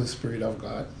come from the Spirit of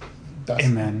God.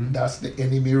 Amen. That's the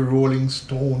enemy rolling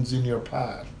stones in your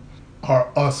path,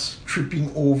 or us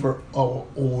tripping over our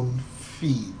own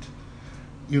feet.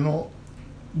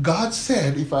 God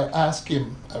said, if I ask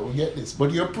Him, I will get this.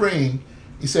 But you're praying.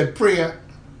 He said, pray,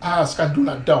 ask, and do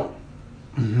not doubt.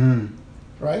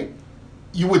 Right?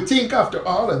 You would think after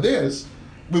all of this,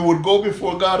 we would go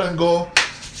before God and go,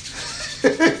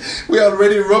 we're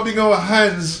already rubbing our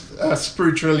hands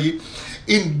spiritually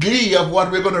in glee of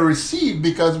what we're going to receive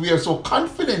because we are so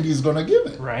confident He's going to give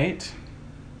it. Right.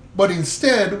 But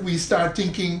instead, we start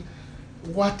thinking,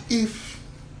 what if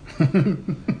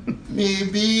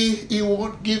maybe He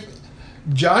won't give?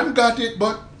 John got it,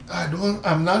 but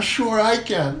I'm not sure I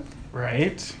can.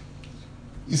 Right.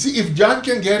 You see, if John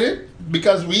can get it,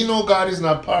 because we know God is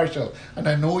not partial, and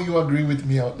I know you agree with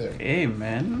me out there.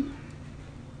 Amen.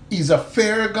 He's a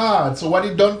fair God. So what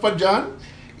He done for John,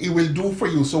 He will do for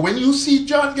you. So when you see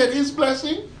John get his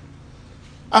blessing,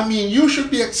 you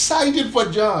should be excited for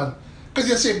John. Because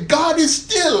you say, God is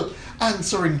still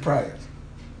answering prayers.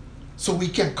 So we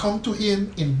can come to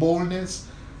Him in boldness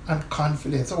and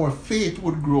confidence. Our faith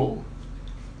would grow.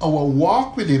 Our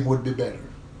walk with Him would be better.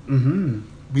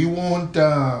 We won't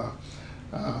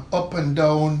up and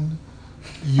down,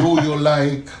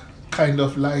 yo-yo-like kind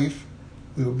of life.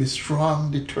 We will be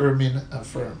strong, determined, and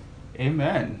firm.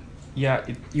 Amen. Yeah,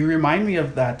 you remind me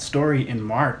of that story in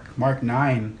Mark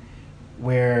 9,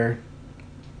 where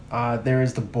there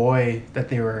is the boy that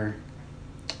they were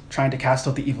trying to cast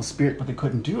out the evil spirit, but they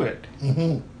couldn't do it.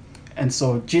 And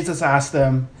so Jesus asked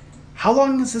them, how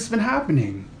long has this been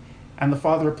happening? And the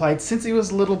father replied, since he was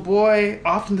a little boy,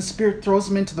 often the spirit throws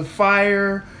him into the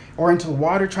fire or into the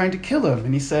water trying to kill him.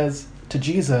 And he says to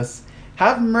Jesus,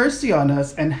 have mercy on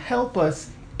us and help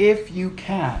us if you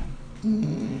can.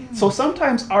 So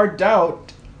sometimes our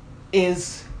doubt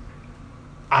is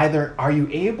either, are you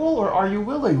able or are you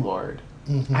willing, Lord?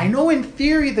 I know in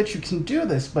theory that you can do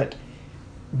this, but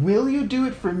will you do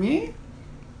it for me?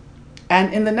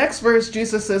 And in the next verse,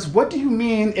 Jesus says, what do you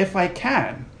mean if I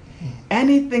can?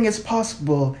 Anything is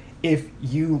possible if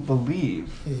you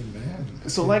believe. Amen.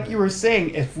 So like you were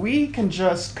saying, if we can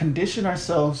just condition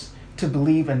ourselves to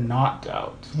believe and not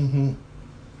doubt,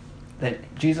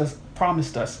 that Jesus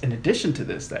promised us, in addition to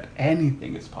this, that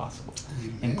anything is possible,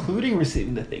 including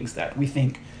receiving the things that we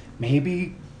think,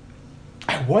 maybe,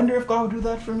 I wonder if God will do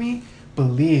that for me.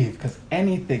 Believe, because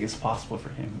anything is possible for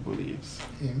him who believes.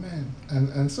 Amen.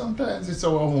 And sometimes it's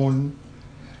our own,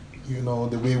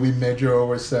 the way we measure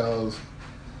ourselves,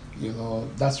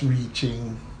 that's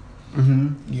reaching.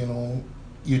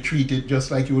 You treat it just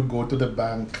like you would go to the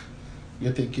bank.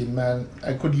 You're thinking, man,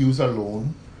 I could use a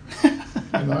loan.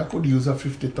 I could use a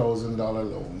 $50,000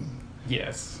 loan.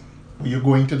 Yes. You're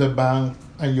going to the bank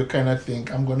and you kind of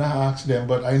think, I'm going to ask them,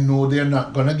 but I know they're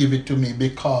not going to give it to me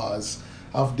because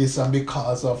of this and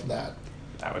because of that.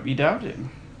 That would be doubting.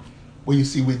 Well, you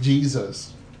see, with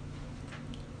Jesus,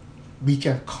 we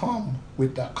can come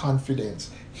with that confidence.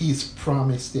 He's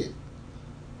promised it.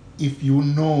 If you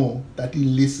know that he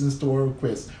listens to our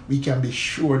requests, we can be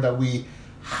sure that we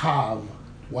have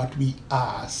what we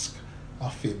ask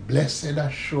of a blessed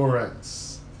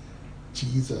assurance.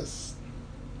 Jesus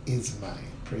is mine.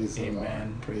 Praise the Lord.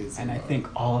 Amen. Praise the And I Lord. think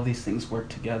all of these things work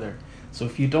together. So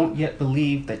if you don't yet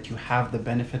believe that you have the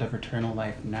benefit of eternal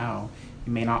life now,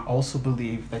 you may not also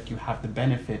believe that you have the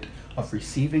benefit of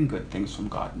receiving good things from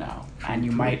God now. And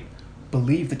you might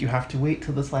believe that you have to wait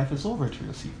till this life is over to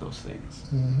receive those things.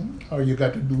 Or you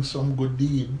got to do some good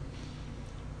deed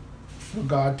for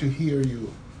God to hear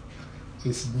you.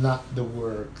 It's not the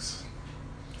works.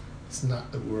 It's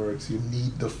not the works. You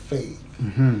need the faith.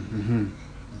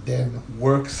 Then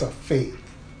works of faith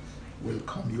will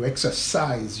come. You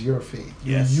exercise your faith.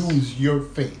 Yes. You use your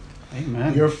faith.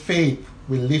 Amen. Your faith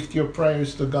will lift your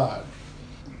prayers to God.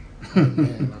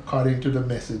 Amen. According to the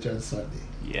message on Sunday.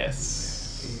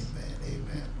 Yes. Amen.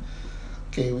 Amen.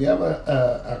 Okay, we have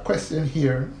a question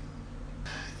here.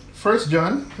 1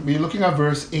 John, we're looking at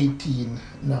verse 18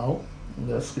 now, in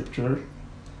the scripture.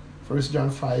 1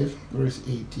 John 5, verse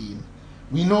 18.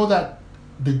 We know that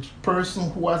the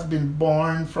person who has been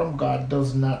born from God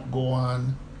does not go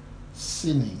on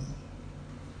sinning.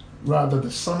 Rather,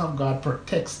 the Son of God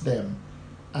protects them,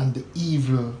 and the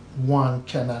evil one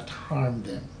cannot harm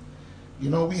them. You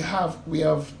know, we have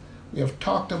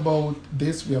talked about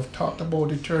this. We have talked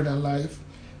about eternal life,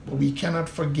 but we cannot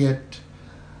forget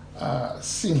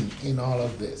sin in all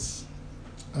of this.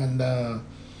 And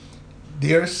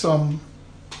there are some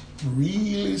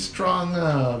really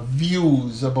strong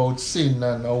views about sin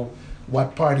and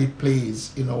what part it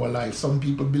plays in our life. Some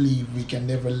people believe we can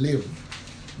never live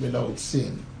without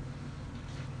sin.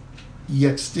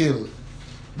 Yet still,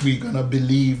 we're going to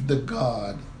believe the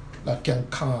God that can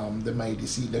calm the mighty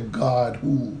sea, the God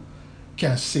who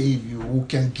can save you, who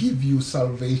can give you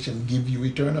salvation, give you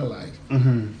eternal life.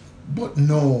 But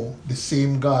no, the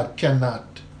same God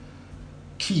cannot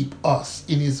keep us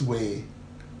in his way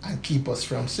and keep us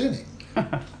from sinning.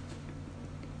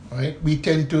 Right? We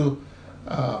tend to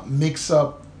mix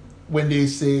up when they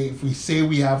say, if we say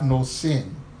we have no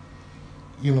sin,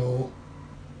 you know,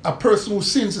 a person who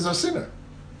sins is a sinner.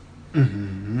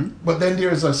 But then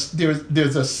there's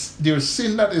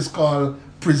sin that is called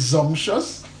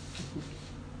presumptuous.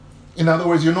 In other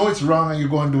words, you know it's wrong and you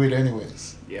go and do it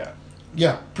anyways.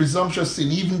 Yeah, presumptuous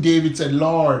sin. Even David said,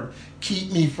 Lord,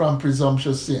 keep me from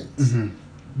presumptuous sins.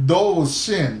 Those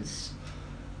sins,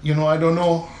 you know, I don't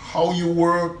know how you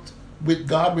worked with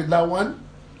God with that one.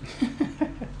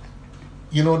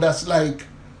 You know, that's like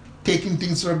taking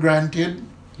things for granted.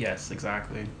 Yes,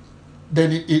 exactly.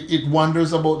 Then it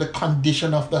wonders about the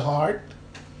condition of the heart,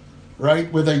 right?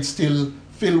 Whether it's still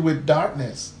filled with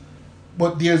darkness.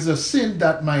 But there's a sin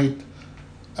that might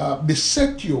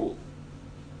beset you,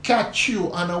 catch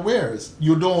you unawares.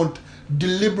 You don't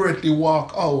deliberately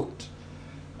walk out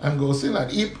and go sin.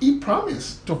 Like he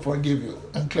promised to forgive you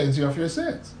and cleanse you of your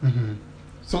sins.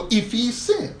 So if he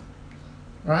sinned,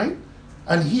 right?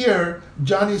 And here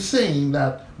John is saying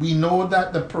that we know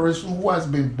that the person who has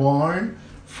been born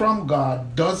from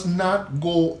God does not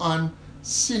go on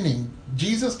sinning.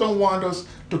 Jesus don't want us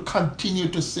to continue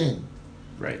to sin.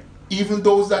 Right. Even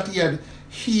those that he had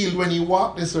healed when he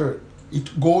walked this earth.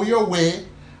 Go your way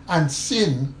and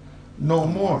sin no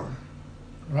more.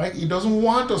 Right? He doesn't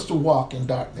want us to walk in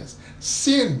darkness.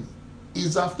 Sin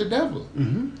is of the devil.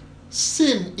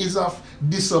 Sin is of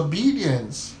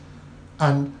disobedience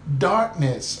and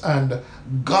darkness and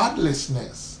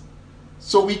godlessness.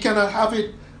 So we cannot have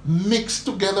it mixed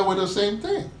together with the same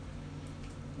thing.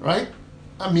 Right?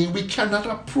 I mean, we cannot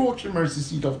approach the mercy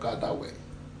seat of God that way.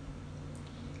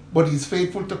 But he's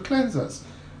faithful to cleanse us.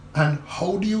 And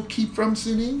how do you keep from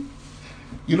sinning?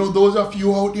 You know, those of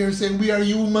you out there saying, we are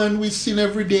human, we sin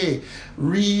every day.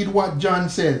 Read what John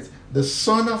says. The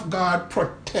Son of God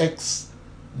protects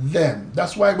them.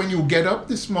 That's why when you get up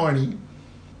this morning,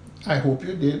 I hope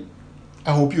you did.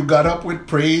 I hope you got up with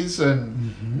praise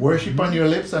and worship on your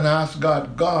lips and ask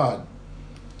God, God,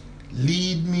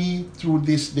 lead me through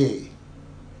this day.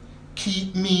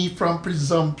 Keep me from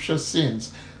presumptuous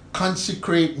sins.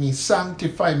 Consecrate me,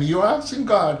 sanctify me. You're asking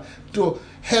God to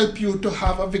help you to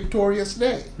have a victorious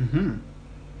day.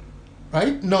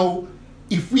 Right? Now,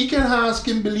 if we can ask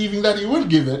him believing that he will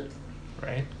give it,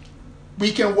 Right.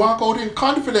 we can walk out in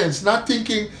confidence, not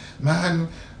thinking, man,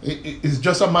 it's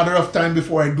just a matter of time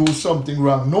before I do something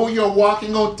wrong. No, you're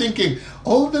walking out thinking,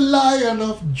 oh, the Lion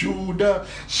of Judah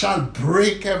shall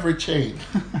break every chain.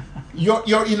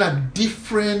 You're in a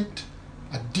different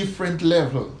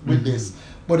level with this.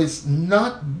 But it's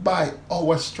not by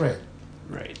our strength.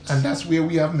 Right. And that's where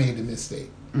we have made a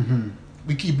mistake.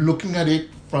 We keep looking at it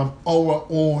from our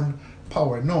own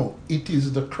power. No, it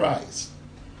is the Christ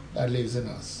that lives in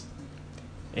us.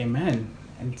 Amen.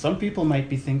 And some people might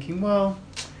be thinking, well,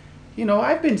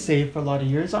 I've been saved for a lot of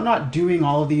years. I'm not doing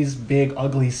all these big,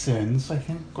 ugly sins. I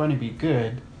think I'm going to be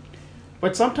good.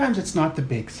 But sometimes it's not the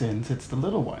big sins, it's the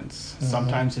little ones. Mhm.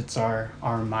 Sometimes it's our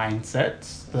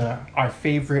mindsets, our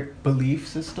favorite belief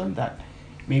system that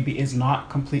maybe is not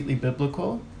completely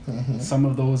biblical. Mhm. Some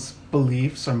of those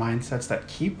beliefs or mindsets that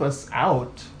keep us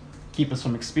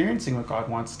from experiencing what God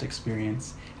wants to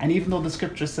experience. And even though the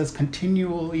scripture says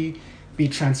continually be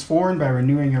transformed by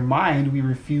renewing your mind, we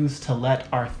refuse to let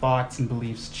our thoughts and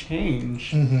beliefs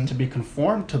change Mhm. to be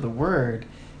conformed to the word.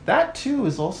 That too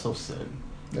is also sin.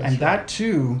 That's And right. that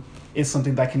too is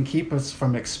something that can keep us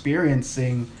from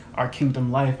experiencing our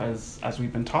kingdom life as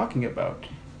we've been talking about.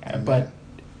 Amen. But,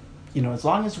 as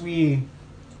long as we,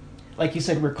 like you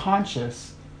said, we're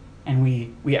conscious and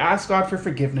we ask God for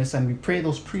forgiveness and we pray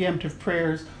those preemptive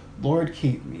prayers, Lord,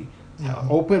 keep me. Mhm.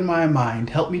 Open my mind.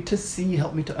 Help me to see.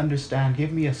 Help me to understand.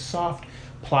 Give me a soft,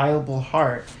 pliable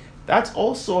heart. That's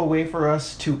also a way for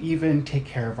us to even take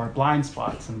care of our blind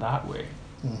spots in that way,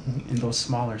 Mhm. in those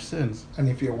smaller sins. And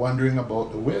if you're wondering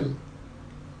about the will,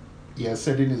 he has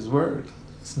said in his word,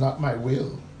 it's not my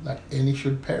will that any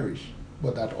should perish,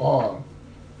 but that all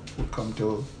would come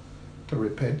to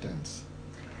repentance.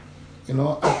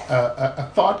 A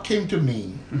thought came to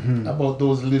me Mhm. about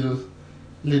those little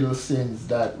sins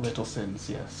that Little sins,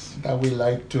 yes. we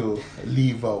like to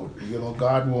leave out.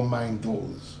 God won't mind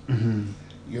those. Mm-hmm.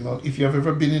 If you have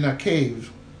ever been in a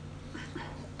cave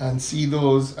and see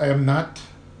those,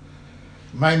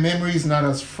 my memory is not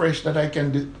as fresh that I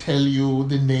can tell you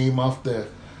the name of the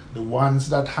ones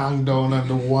that hang down and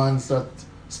the ones that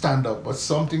stand up, but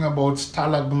something about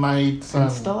stalagmites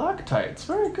And stalactites,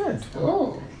 very good.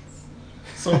 oh.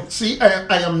 So see,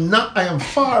 I am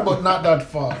far, but not that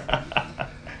far.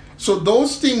 So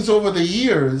those things over the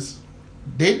years,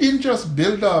 they didn't just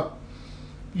build up,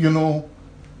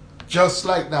 just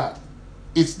like that.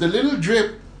 It's the little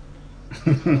drip.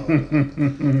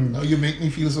 Now you make me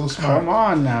feel so smart. Come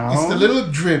on now. It's the little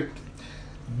drip,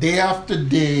 day after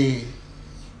day,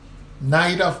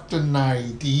 night after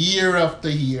night, year after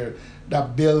year,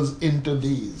 that builds into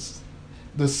these.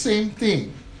 The same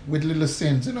thing with little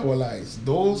sins in our lives.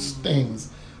 Those things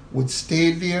would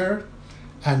stay there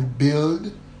and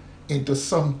build into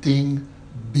something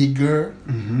bigger,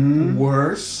 Mhm.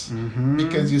 worse. Mhm.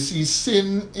 Because you see,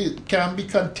 sin, it can be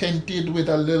contented with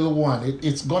a little one.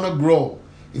 It's gonna grow.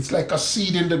 It's like a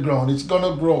seed in the ground. It's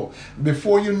gonna grow.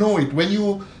 Before you know it, when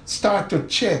you start to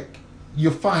check, you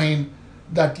find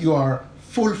that you are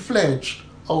full-fledged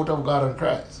out of God and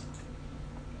Christ.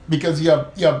 Because you have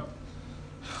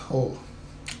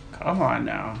Come on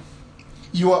now.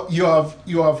 you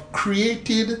have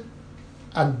created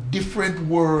a different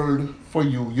world for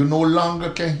you. You no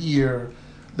longer can hear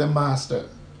the master.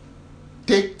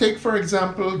 Take for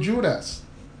example Judas.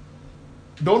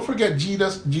 Don't forget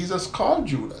Jesus called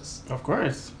Judas. Of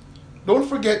course. Don't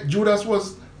forget Judas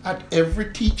was at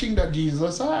every teaching that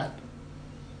Jesus had.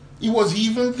 He was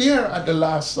even there at the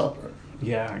Last Supper.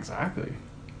 Yeah, exactly.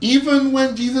 Even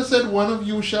when Jesus said, one of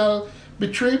you shall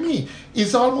betray me,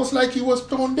 it's almost like he was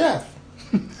tone deaf.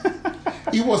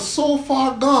 He was so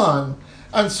far gone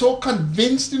and so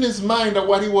convinced in his mind that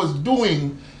what he was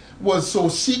doing was so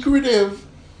secretive,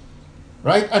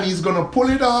 right? And he's going to pull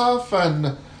it off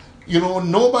and,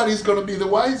 nobody's going to be the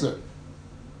wiser,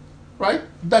 right?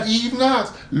 That he even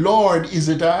asked, Lord, is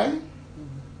it I?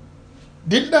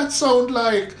 Didn't that sound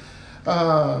like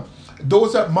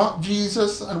those that mock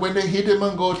Jesus and when they hit him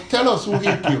and go, tell us who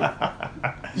hit you?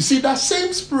 You see, that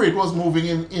same spirit was moving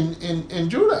in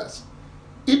Judas.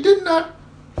 It did not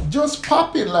just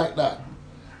pop in like that.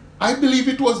 I believe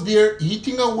it was there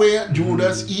eating away at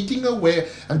Judas, eating away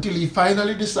until he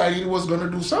finally decided he was going to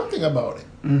do something about it.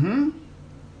 Mm-hmm.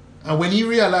 And when he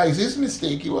realized his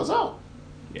mistake, he was out.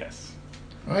 Yes.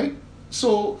 Right?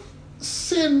 So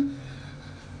sin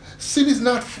is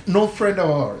not no friend of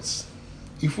ours.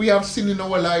 If we have sin in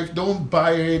our life, don't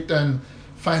buy it and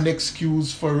find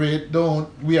excuse for it.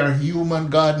 We are human.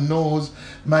 God knows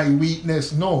my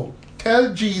weakness. No.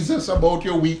 Tell Jesus about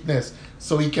your weakness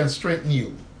so he can strengthen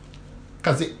you.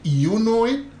 Because you know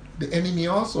it, the enemy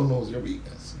also knows your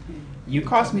weakness. You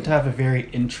caused me to have a very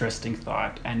interesting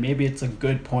thought, and maybe it's a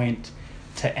good point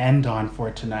to end on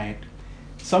for tonight.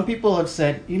 Some people have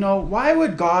said, why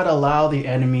would God allow the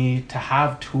enemy to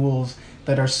have tools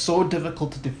that are so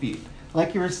difficult to defeat?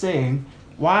 Like you were saying,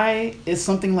 why is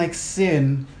something like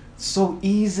sin so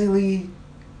easily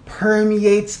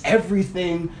permeates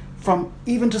everything from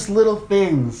even just little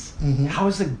things? Mhm. How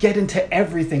does it get into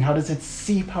everything? How does it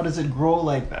seep? How does it grow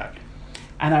like that?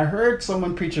 And I heard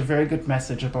someone preach a very good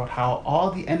message about how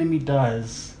all the enemy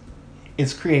does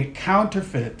is create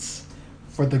counterfeits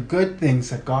for the good things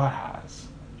that God has.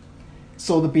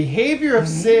 So the behavior of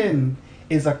sin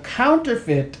is a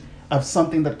counterfeit of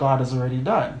something that God has already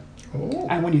done. Oh.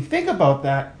 And when you think about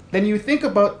that, then you think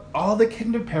about all the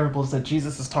kingdom parables that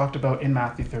Jesus has talked about in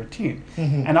Matthew 13.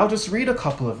 And I'll just read a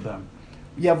couple of them.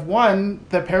 You have one,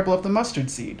 the parable of the mustard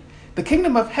seed. The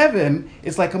kingdom of heaven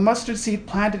is like a mustard seed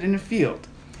planted in a field.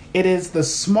 It is the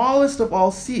smallest of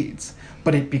all seeds,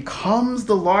 but it becomes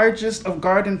the largest of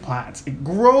garden plants. It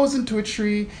grows into a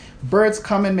tree. Birds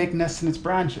come and make nests in its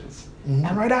branches.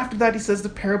 And right after that, he says the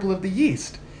parable of the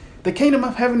yeast. The kingdom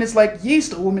of heaven is like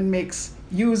yeast a woman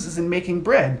uses in making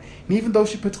bread. And even though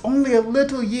she puts only a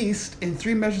little yeast in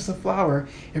 3 measures of flour,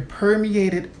 it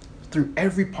permeated through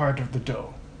every part of the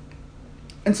dough.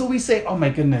 And so we say, oh my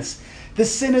goodness,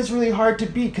 this sin is really hard to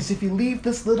beat, because if you leave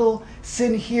this little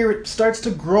sin here, it starts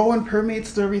to grow and permeates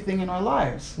through everything in our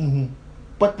lives.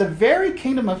 But the very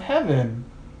kingdom of heaven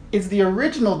is the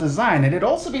original design, and it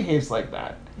also behaves like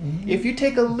that. If you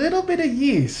take a little bit of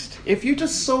yeast, if you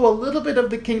just sow a little bit of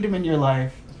the kingdom in your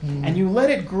life, and you let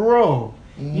it grow,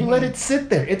 you let it sit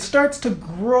there, it starts to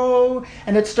grow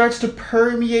and it starts to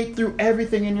permeate through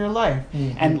everything in your life.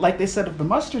 And like they said of the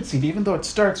mustard seed, even though it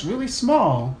starts really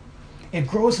small, it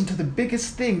grows into the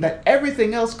biggest thing that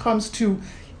everything else comes to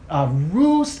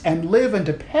roost and live and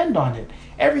depend on it.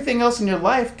 Everything else in your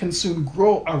life can soon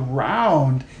grow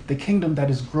around the kingdom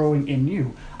that is growing in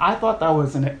you. I thought that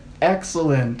was an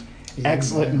excellent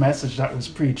message that was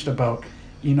preached about,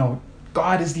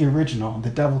 God is the original. The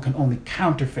devil can only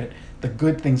counterfeit the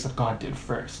good things that God did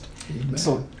first. Amen.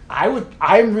 So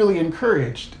I'm really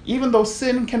encouraged, even though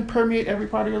sin can permeate every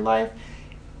part of your life,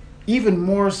 even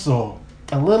more so,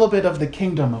 a little bit of the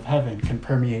kingdom of heaven can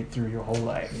permeate through your whole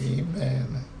life.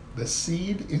 Amen. The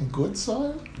seed in good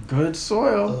soil? Good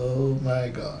soil. Oh my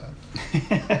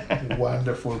God.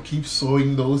 Wonderful. Keep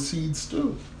sowing those seeds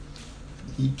too.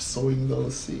 Keep sowing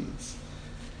those seeds.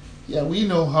 Yeah, we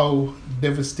know how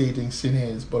devastating sin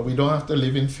is, but we don't have to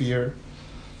live in fear.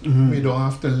 We don't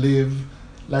have to live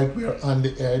like we are on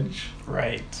the edge.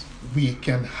 Right. We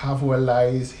can have our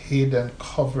lives hid and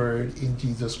covered in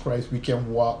Jesus Christ. We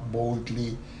can walk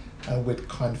boldly and with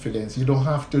confidence. You don't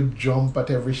have to jump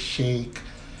at every shake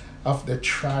of the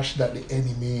trash that the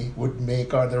enemy would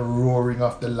make, or the roaring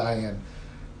of the lion.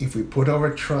 If we put our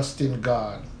trust in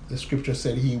God, the scripture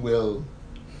said he will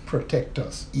protect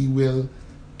us. He will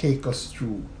take us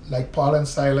through. Like Paul and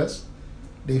Silas,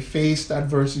 they faced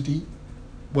adversity,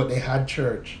 but they had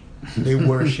church. They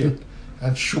worshiped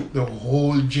and shook the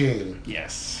whole jail.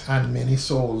 Yes. And many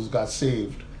souls got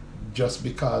saved just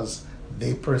because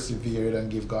they persevered and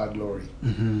give God glory.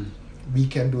 We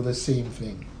can do the same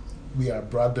thing. We are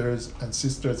brothers and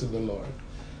sisters in the Lord.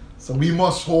 So we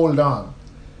must hold on,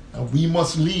 and we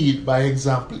must lead by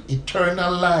example.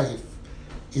 Eternal life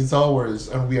is ours,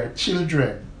 and we are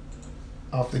children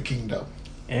of the kingdom.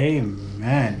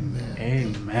 Amen. Amen.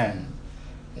 Amen.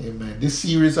 Amen. This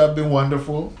series has been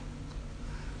wonderful.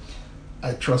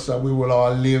 I trust that we will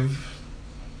all live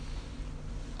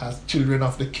as children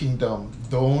of the kingdom.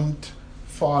 Don't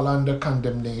fall under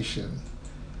condemnation,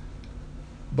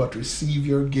 but receive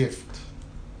your gift.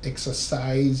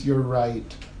 Exercise your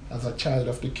right as a child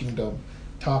of the kingdom.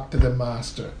 Talk to the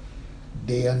Master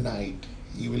day and night.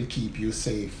 He will keep you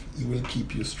safe. He will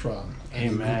keep you strong.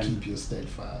 And Amen. He will keep you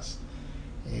steadfast.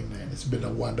 Amen. It's been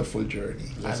a wonderful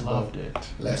journey. I loved it.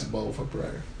 Let's bow for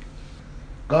prayer.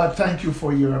 God, thank you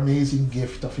for your amazing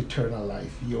gift of eternal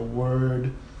life. Your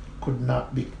word could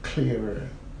not be clearer.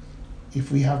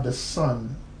 If we have the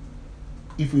Son,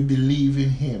 if we believe in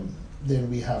him, then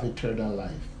we have eternal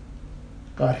life.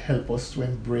 God, help us to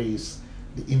embrace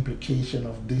the implication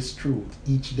of this truth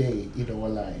each day in our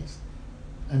lives,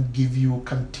 and give you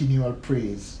continual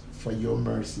praise for your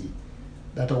mercy,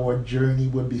 that our journey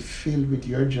will be filled with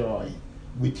your joy,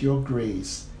 with your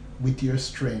grace, with your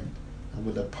strength, and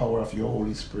with the power of your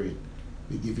Holy Spirit.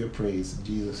 We give you praise in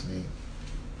Jesus' name.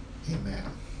 Amen.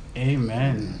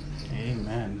 Amen.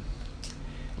 Amen.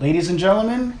 Ladies and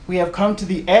gentlemen, we have come to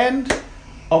the end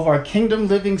of our Kingdom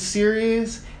Living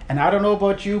series, and I don't know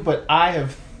about you, but I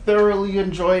have thoroughly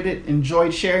enjoyed it,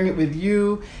 enjoyed sharing it with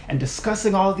you and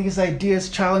discussing all these ideas,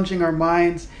 challenging our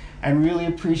minds, and really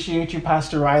appreciate you,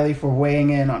 Pastor Riley, for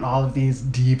weighing in on all of these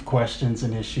deep questions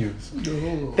and issues.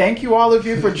 Oh. Thank you all of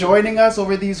you for joining us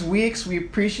over these weeks. We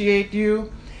appreciate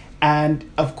you. And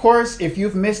of course, if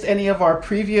you've missed any of our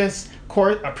previous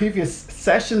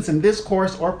sessions in this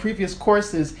course or previous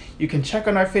courses, you can check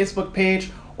on our Facebook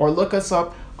page or look us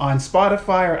up on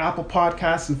Spotify or Apple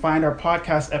Podcasts and find our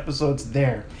podcast episodes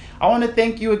there. I want to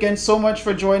thank you again so much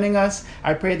for joining us.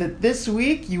 I pray that this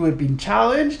week you would be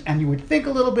challenged and you would think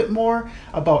a little bit more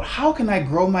about how can I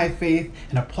grow my faith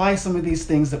and apply some of these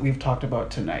things that we've talked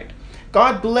about tonight.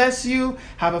 God bless you.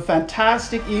 Have a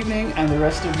fantastic evening and the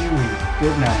rest of your week.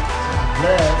 Good night. God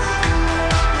bless.